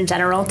U.S. Surgeon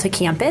General to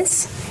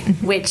campus,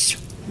 which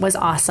was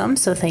awesome.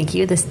 So thank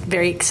you. This is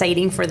very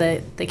exciting for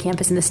the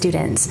campus and the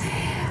students.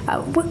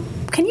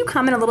 Can you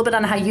comment a little bit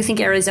on how you think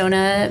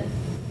Arizona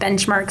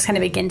benchmarks kind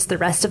of against the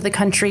rest of the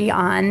country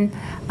on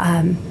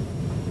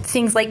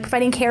things like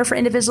providing care for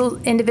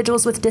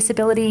individuals with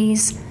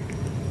disabilities?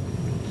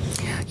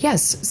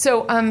 Yes.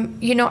 So,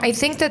 I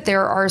think that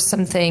there are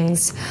some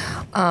things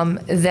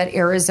that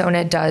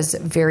Arizona does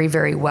very,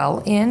 very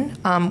well in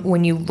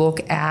when you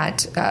look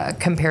at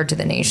compared to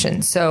the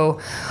nation.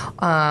 So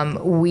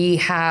we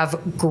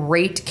have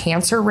great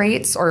cancer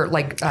rates, or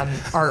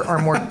are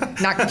more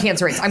not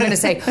cancer rates. I'm going to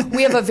say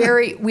we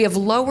have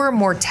lower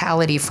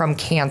mortality from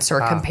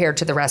cancer compared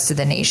to the rest of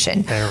the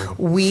nation.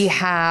 We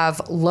have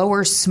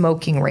lower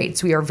smoking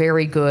rates. We are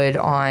very good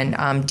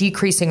on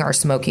decreasing our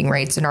smoking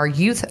rates, and our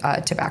youth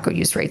tobacco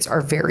use rates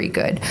are very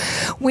good.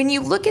 When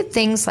you look at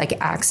things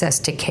like access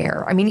to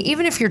care, I mean,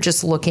 even if you're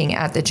just looking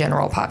at the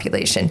general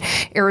population,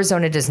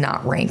 Arizona does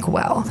not rank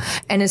well.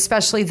 And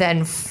especially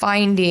then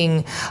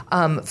finding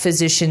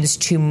physicians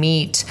to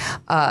meet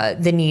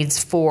the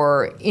needs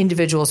for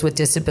individuals with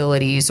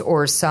disabilities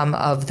or some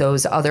of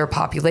those other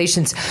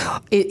populations,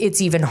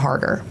 it's even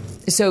harder.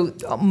 So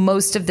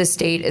most of the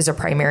state is a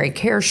primary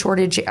care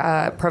shortage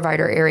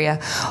provider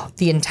area.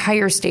 The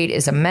entire state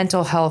is a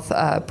mental health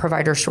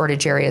provider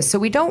shortage area. So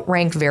we don't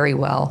rank very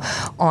well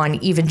on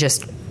even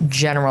just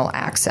general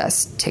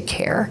access to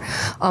care.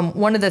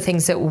 One of the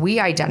things that we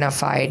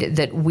identified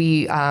that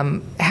we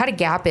had a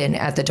gap in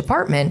at the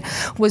department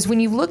was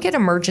when you look at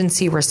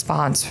emergency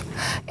response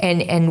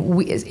and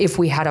if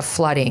we had a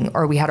flooding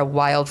or we had a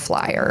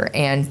wildfire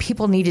and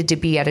people needed to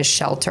be at a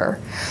shelter,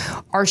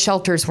 our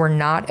shelters were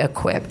not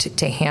equipped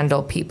to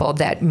handle people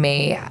that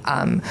may,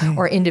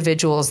 or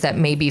individuals that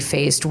may be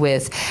faced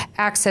with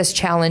access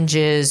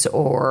challenges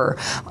or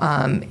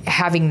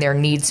having their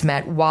needs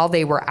met while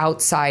they were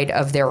outside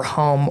of their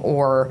home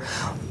or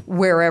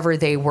wherever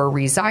they were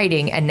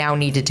residing and now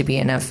needed to be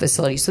in a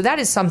facility. So that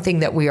is something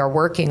that we are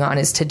working on,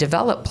 is to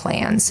develop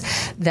plans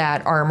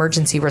that our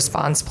emergency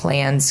response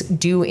plans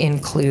do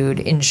include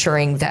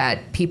ensuring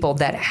that people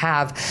that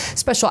have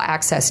special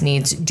access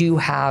needs do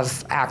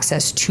have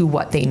access to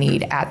what they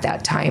need at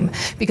that time,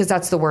 because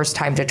that's the worst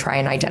time to try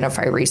and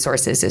identify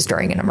resources is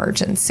during an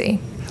emergency.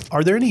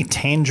 Are there any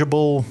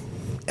tangible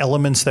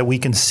elements that we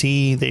can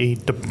see the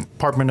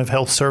Department of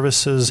Health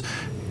Services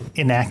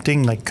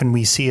enacting? Like, can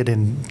we see it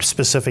in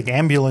specific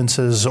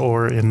ambulances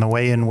or in the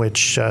way in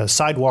which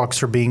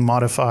sidewalks are being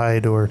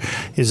modified? Or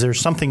is there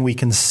something we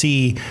can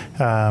see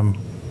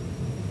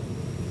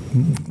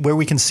where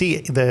we can see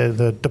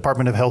the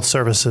Department of Health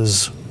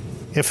Services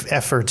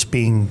efforts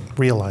being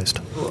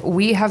realized?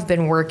 We have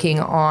been working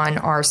on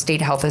our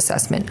state health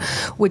assessment,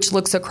 which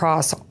looks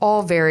across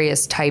all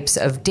various types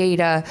of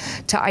data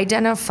to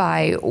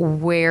identify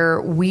where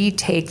we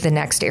take the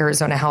next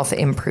Arizona Health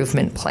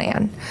Improvement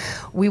Plan.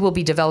 We will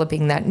be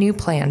developing that new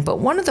plan, but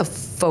one of the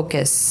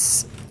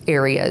focus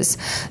areas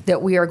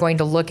that we are going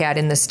to look at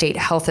in the state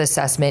health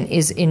assessment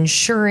is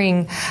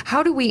ensuring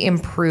how do we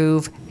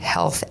improve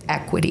health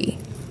equity.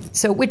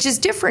 So, which is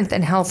different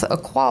than health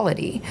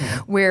equality,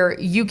 where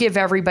you give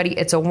everybody,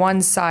 it's a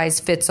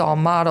one-size-fits-all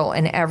model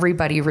and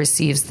everybody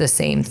receives the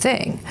same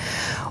thing.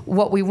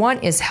 What we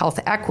want is health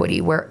equity,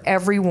 where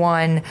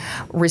everyone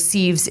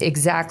receives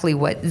exactly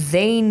what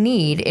they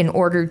need in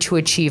order to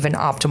achieve an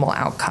optimal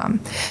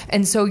outcome.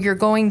 And so you're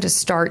going to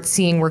start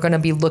seeing, we're going to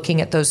be looking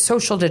at those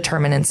social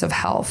determinants of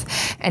health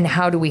and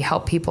how do we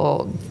help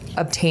people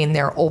obtain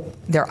their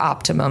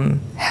optimum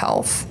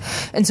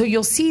health. And so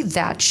you'll see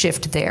that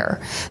shift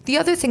there. The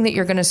other thing that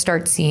you're going to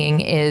start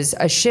seeing is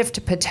a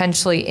shift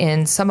potentially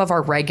in some of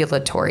our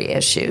regulatory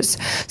issues.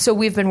 So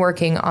we've been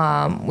working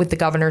with the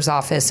governor's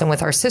office and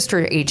with our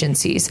sister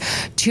agencies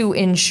to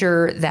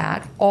ensure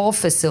that all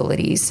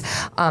facilities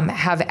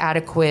have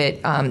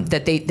adequate,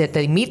 that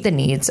they meet the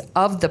needs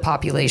of the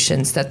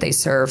populations that they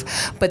serve,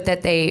 but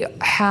that they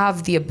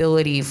have the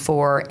ability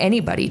for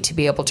anybody to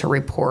be able to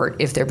report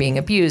if they're being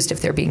abused,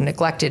 if they're being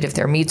neglected, if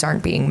their needs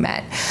aren't being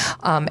met,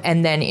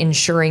 and then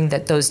ensuring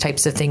that those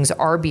types of things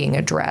are being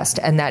addressed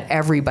and that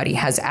everybody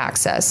has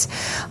access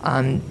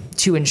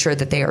to ensure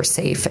that they are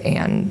safe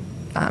and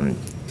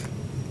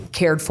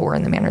cared for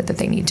in the manner that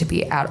they need to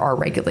be at our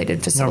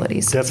regulated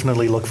facilities. No,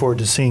 definitely look forward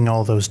to seeing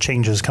all those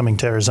changes coming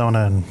to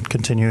Arizona and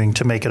continuing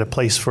to make it a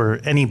place for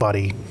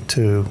anybody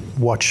to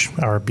watch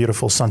our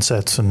beautiful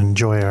sunsets and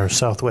enjoy our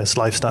Southwest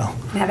lifestyle.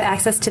 And have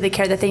access to the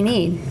care that they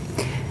need.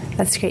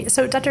 That's great.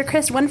 So, Dr.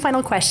 Christ, one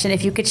final question.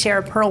 If you could share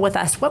a pearl with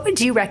us, what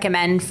would you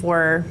recommend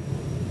for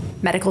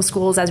medical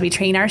schools as we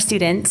train our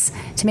students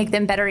to make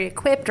them better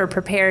equipped or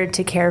prepared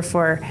to care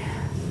for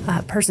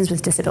persons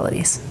with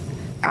disabilities?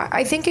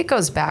 I think it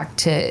goes back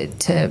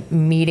to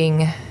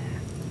meeting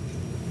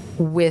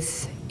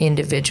with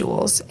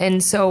individuals.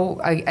 And so,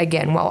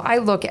 again, while I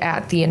look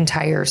at the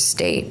entire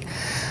state,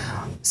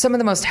 some of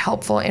the most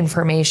helpful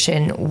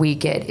information we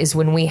get is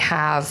when we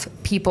have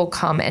people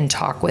come and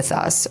talk with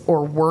us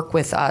or work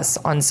with us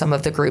on some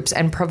of the groups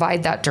and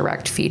provide that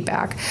direct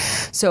feedback.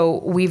 So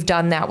we've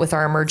done that with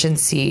our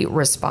emergency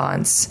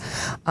response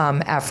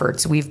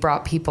efforts. We've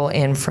brought people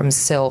in from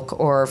Silk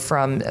or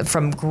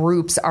from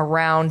groups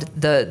around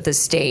the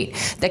state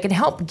that can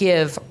help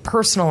give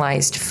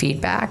personalized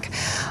feedback.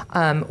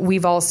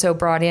 We've also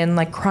brought in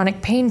like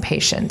chronic pain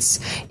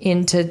patients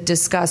in to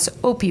discuss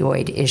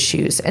opioid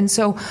issues. And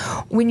so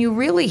when you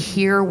really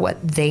hear what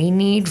they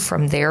need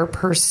from their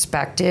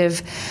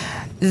perspective,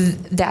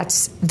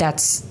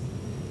 that's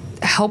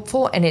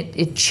helpful, and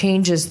it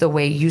changes the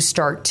way you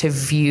start to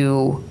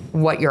view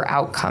what your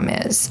outcome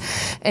is.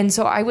 And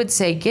so I would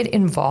say get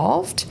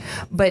involved,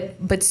 but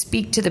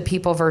speak to the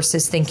people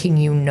versus thinking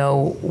you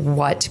know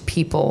what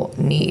people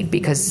need,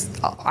 because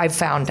I've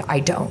found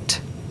I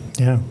don't.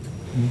 Yeah.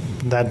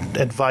 That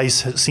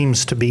advice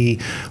seems to be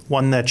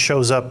one that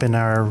shows up in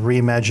our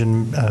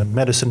Reimagine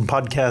Medicine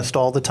podcast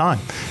all the time.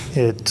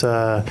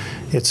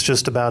 It's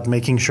just about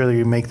making sure that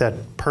you make that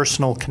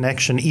personal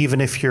connection,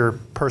 even if your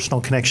personal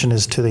connection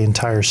is to the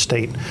entire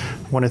state.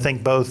 I want to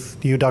thank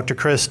both you, Dr.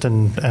 Christ,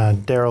 and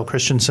Daryl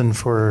Christensen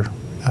for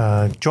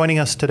joining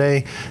us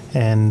today,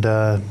 and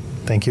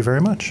thank you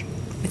very much.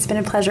 It's been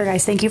a pleasure,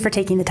 guys. Thank you for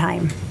taking the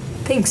time.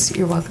 Thanks.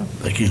 You're welcome.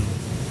 Thank you.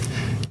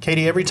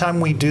 Katie, every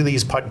time we do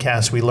these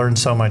podcasts, we learn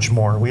so much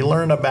more. We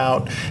learn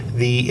about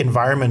the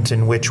environment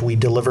in which we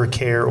deliver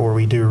care or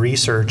we do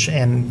research,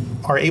 and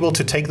are able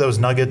to take those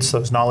nuggets,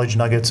 those knowledge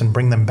nuggets, and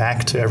bring them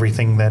back to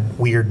everything that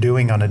we are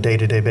doing on a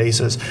day-to-day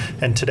basis.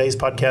 And today's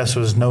podcast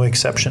was no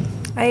exception.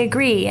 I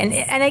agree.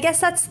 And I guess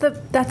that's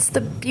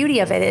the beauty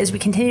of it, is we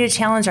continue to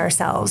challenge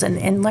ourselves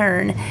and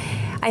learn.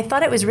 I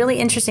thought it was really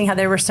interesting how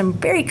there were some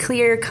very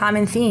clear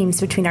common themes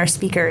between our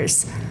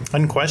speakers.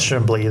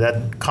 Unquestionably,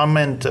 that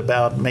comment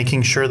about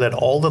making sure that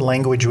all the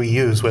language we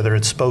use, whether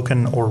it's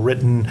spoken or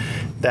written,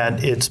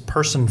 that it's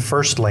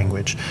person-first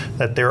language,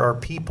 that there are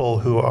people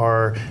who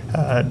are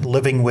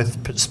living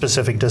with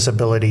specific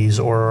disabilities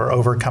or are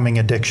overcoming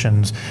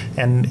addictions.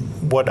 And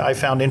what I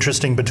found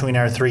interesting between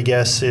our three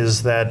guests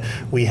is that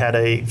we had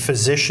a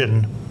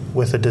physician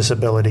with a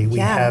disability, we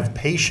have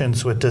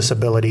patients with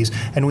disabilities,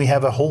 and we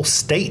have a whole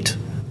state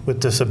with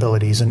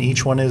disabilities, and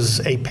each one is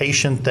a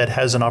patient that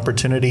has an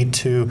opportunity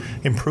to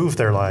improve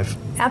their life.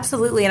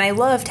 Absolutely, and I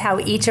loved how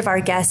each of our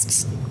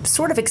guests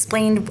sort of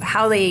explained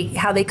how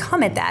they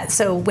come at that.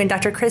 So when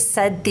Dr. Chris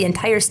said the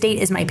entire state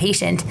is my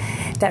patient,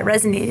 that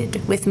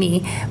resonated with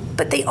me.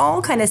 But they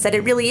all kind of said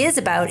it really is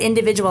about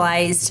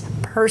individualized,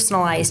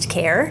 personalized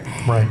care.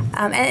 Right.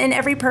 And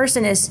every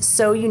person is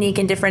so unique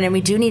and different, and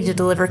we do need to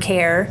deliver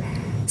care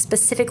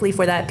specifically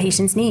for that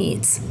patient's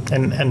needs.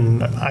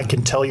 And I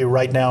can tell you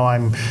right now,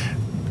 I'm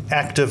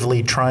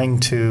actively trying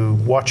to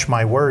watch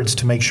my words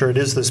to make sure it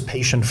is this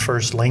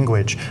patient-first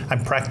language.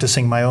 I'm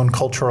practicing my own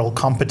cultural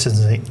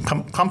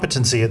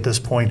competency at this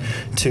point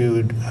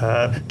to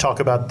talk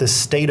about the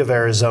state of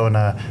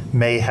Arizona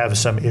may have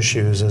some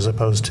issues as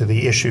opposed to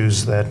the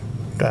issues that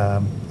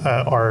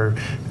are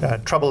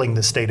troubling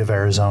the state of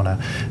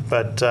Arizona.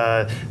 But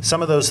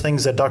some of those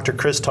things that Dr.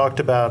 Chris talked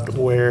about,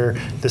 where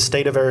the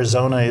state of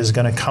Arizona is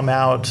going to come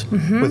out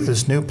with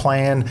this new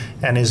plan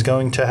and is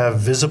going to have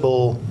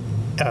visible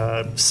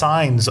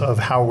signs of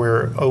how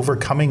we're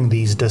overcoming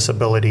these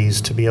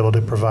disabilities to be able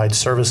to provide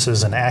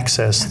services and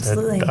access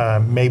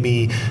that may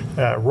be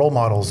role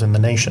models in the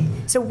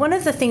nation. So one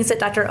of the things that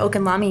Dr.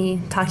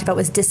 Okunlami talked about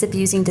was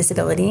disabusing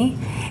disability,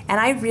 and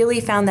I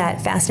really found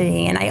that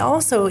fascinating. And I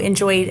also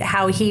enjoyed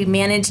how he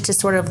managed to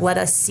sort of let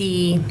us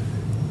see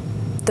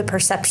the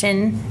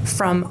perception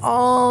from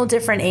all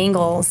different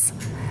angles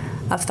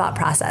of thought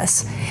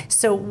process.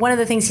 So one of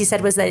the things he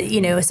said was that,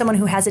 someone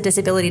who has a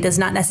disability does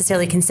not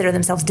necessarily consider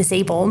themselves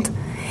disabled.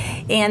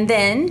 And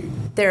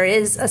then there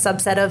is a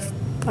subset of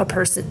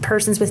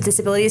persons with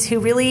disabilities who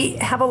really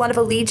have a lot of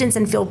allegiance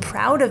and feel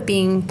proud of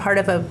being part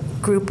of a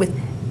group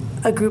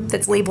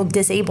that's labeled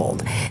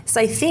disabled.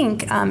 So I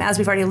think, as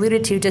we've already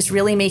alluded to, just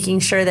really making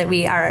sure that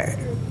we are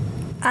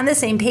on the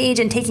same page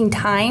and taking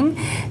time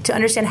to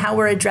understand how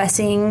we're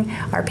addressing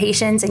our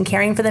patients and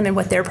caring for them and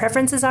what their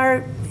preferences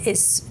are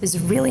is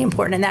really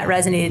important. And that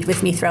resonated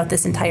with me throughout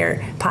this entire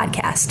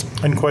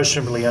podcast.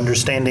 Unquestionably,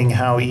 understanding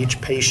how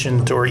each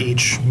patient or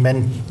each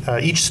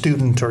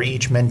student or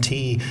each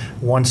mentee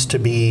wants to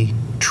be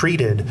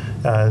treated,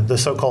 the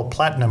so-called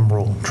platinum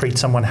rule, treat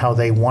someone how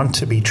they want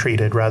to be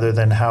treated rather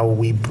than how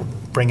we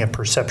bring a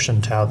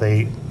perception to how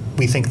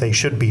we think they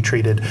should be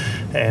treated.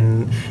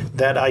 And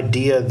that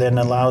idea then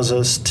allows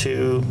us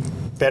to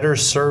better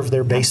serve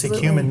their basic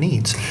human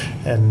needs.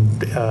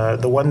 And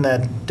the one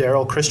that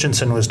Daryl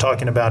Christensen was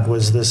talking about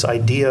was this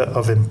idea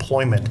of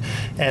employment.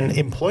 And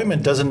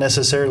employment doesn't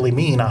necessarily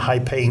mean a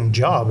high-paying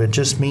job. It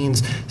just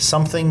means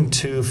something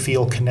to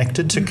feel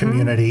connected to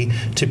community,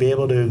 to be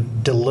able to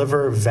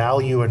deliver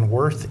value and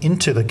worth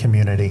into the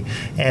community.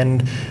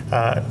 And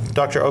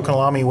Dr.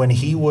 Okunlami, when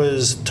he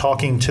was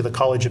talking to the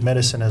College of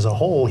Medicine as a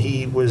whole,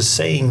 he was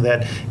saying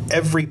that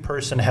every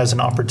person has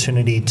an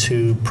opportunity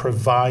to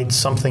provide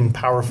something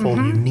powerful,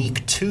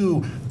 unique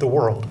to the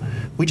world.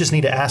 We just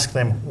need to ask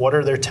them what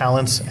are their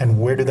talents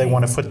and where do they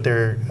want to put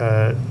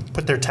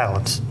their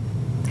talents.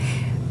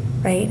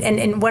 Right.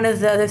 And one of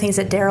the other things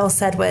that Daryl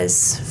said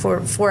was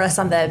for us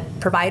on the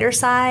provider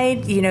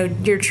side,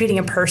 you're treating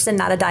a person,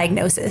 not a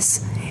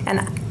diagnosis.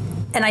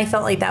 And I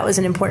felt like that was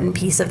an important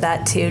piece of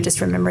that too, just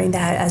remembering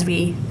that as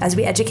we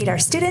educate our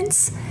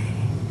students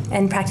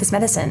and practice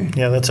medicine.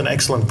 Yeah, that's an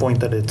excellent point,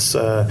 that it's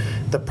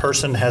the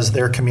person has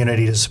their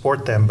community to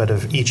support them, but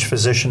if each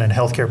physician and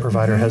healthcare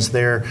provider has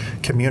their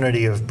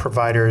community of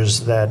providers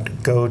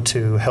that go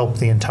to help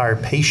the entire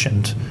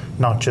patient,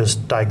 not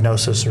just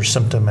diagnosis or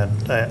symptom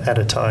at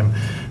a time.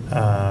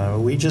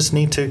 We just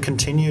need to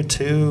continue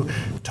to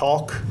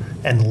talk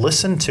and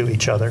listen to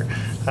each other.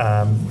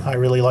 I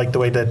really like the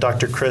way that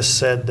Dr. Chris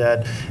said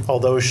that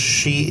although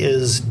she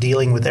is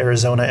dealing with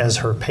Arizona as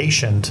her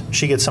patient,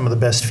 she gets some of the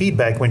best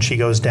feedback when she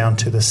goes down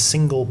to the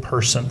single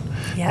person.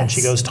 Yes. And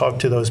she goes talk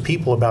to those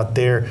people about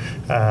their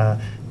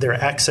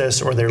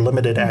access or their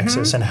limited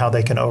access and how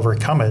they can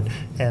overcome it.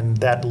 And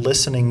that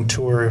listening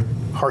tour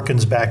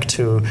harkens back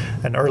to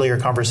an earlier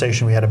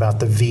conversation we had about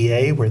the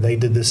VA, where they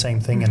did the same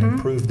thing and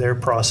improved their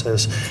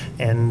process.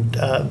 And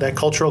that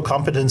cultural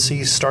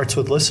competency starts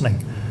with listening,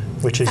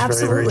 which is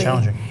very, very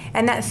challenging.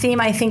 And that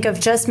theme, I think, of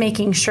just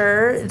making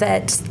sure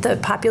that the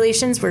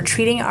populations we're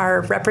treating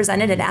are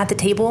represented and at the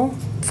table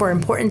for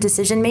important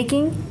decision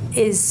making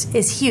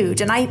is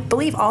huge. And I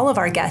believe all of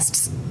our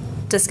guests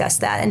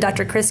discussed that, and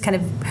Dr. Chris kind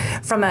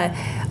of from a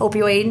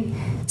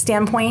opioid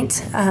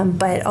standpoint,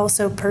 but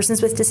also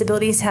persons with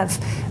disabilities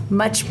have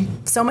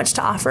so much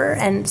to offer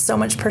and so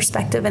much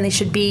perspective, and they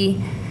should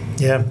be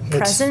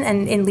present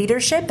and in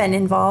leadership and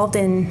involved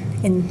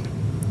in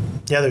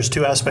there's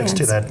two aspects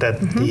to that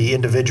the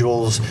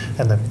individuals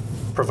and the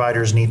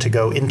providers need to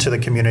go into the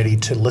community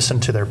to listen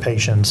to their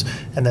patients,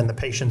 and then the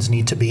patients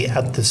need to be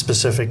at the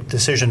specific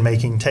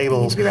decision-making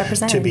tables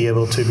to be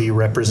able to be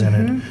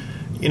represented.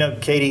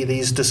 Katie,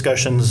 these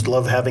discussions,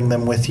 love having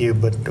them with you,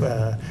 but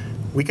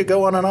we could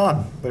go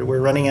on, but we're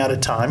running out of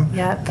time.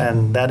 Yep.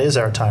 And that is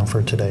our time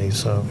for today.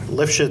 So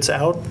Lifshitz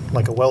out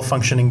like a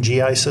well-functioning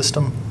GI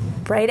system.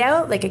 Bright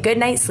out like a good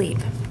night's sleep.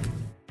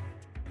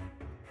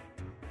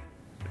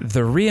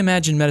 The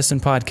Reimagine Medicine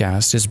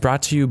podcast is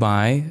brought to you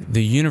by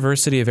the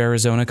University of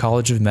Arizona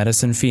College of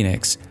Medicine,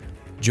 Phoenix.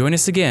 Join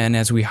us again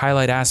as we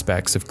highlight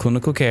aspects of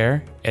clinical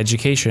care,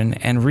 education,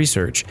 and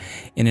research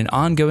in an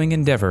ongoing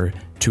endeavor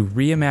to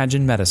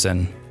reimagine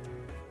medicine.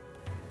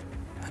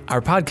 Our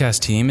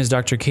podcast team is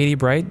Dr. Katie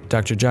Bright,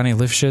 Dr. Johnny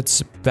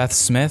Lifshitz, Beth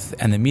Smith,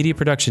 and the media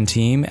production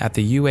team at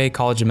the UA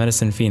College of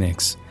Medicine,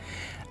 Phoenix.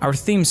 Our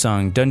theme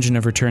song, Dungeon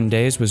of Return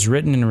Days, was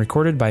written and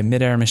recorded by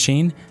Midair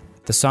Machine.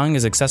 The song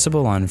is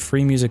accessible on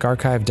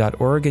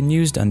freemusicarchive.org and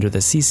used under the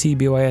CC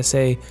BY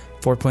SA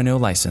 4.0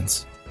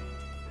 license.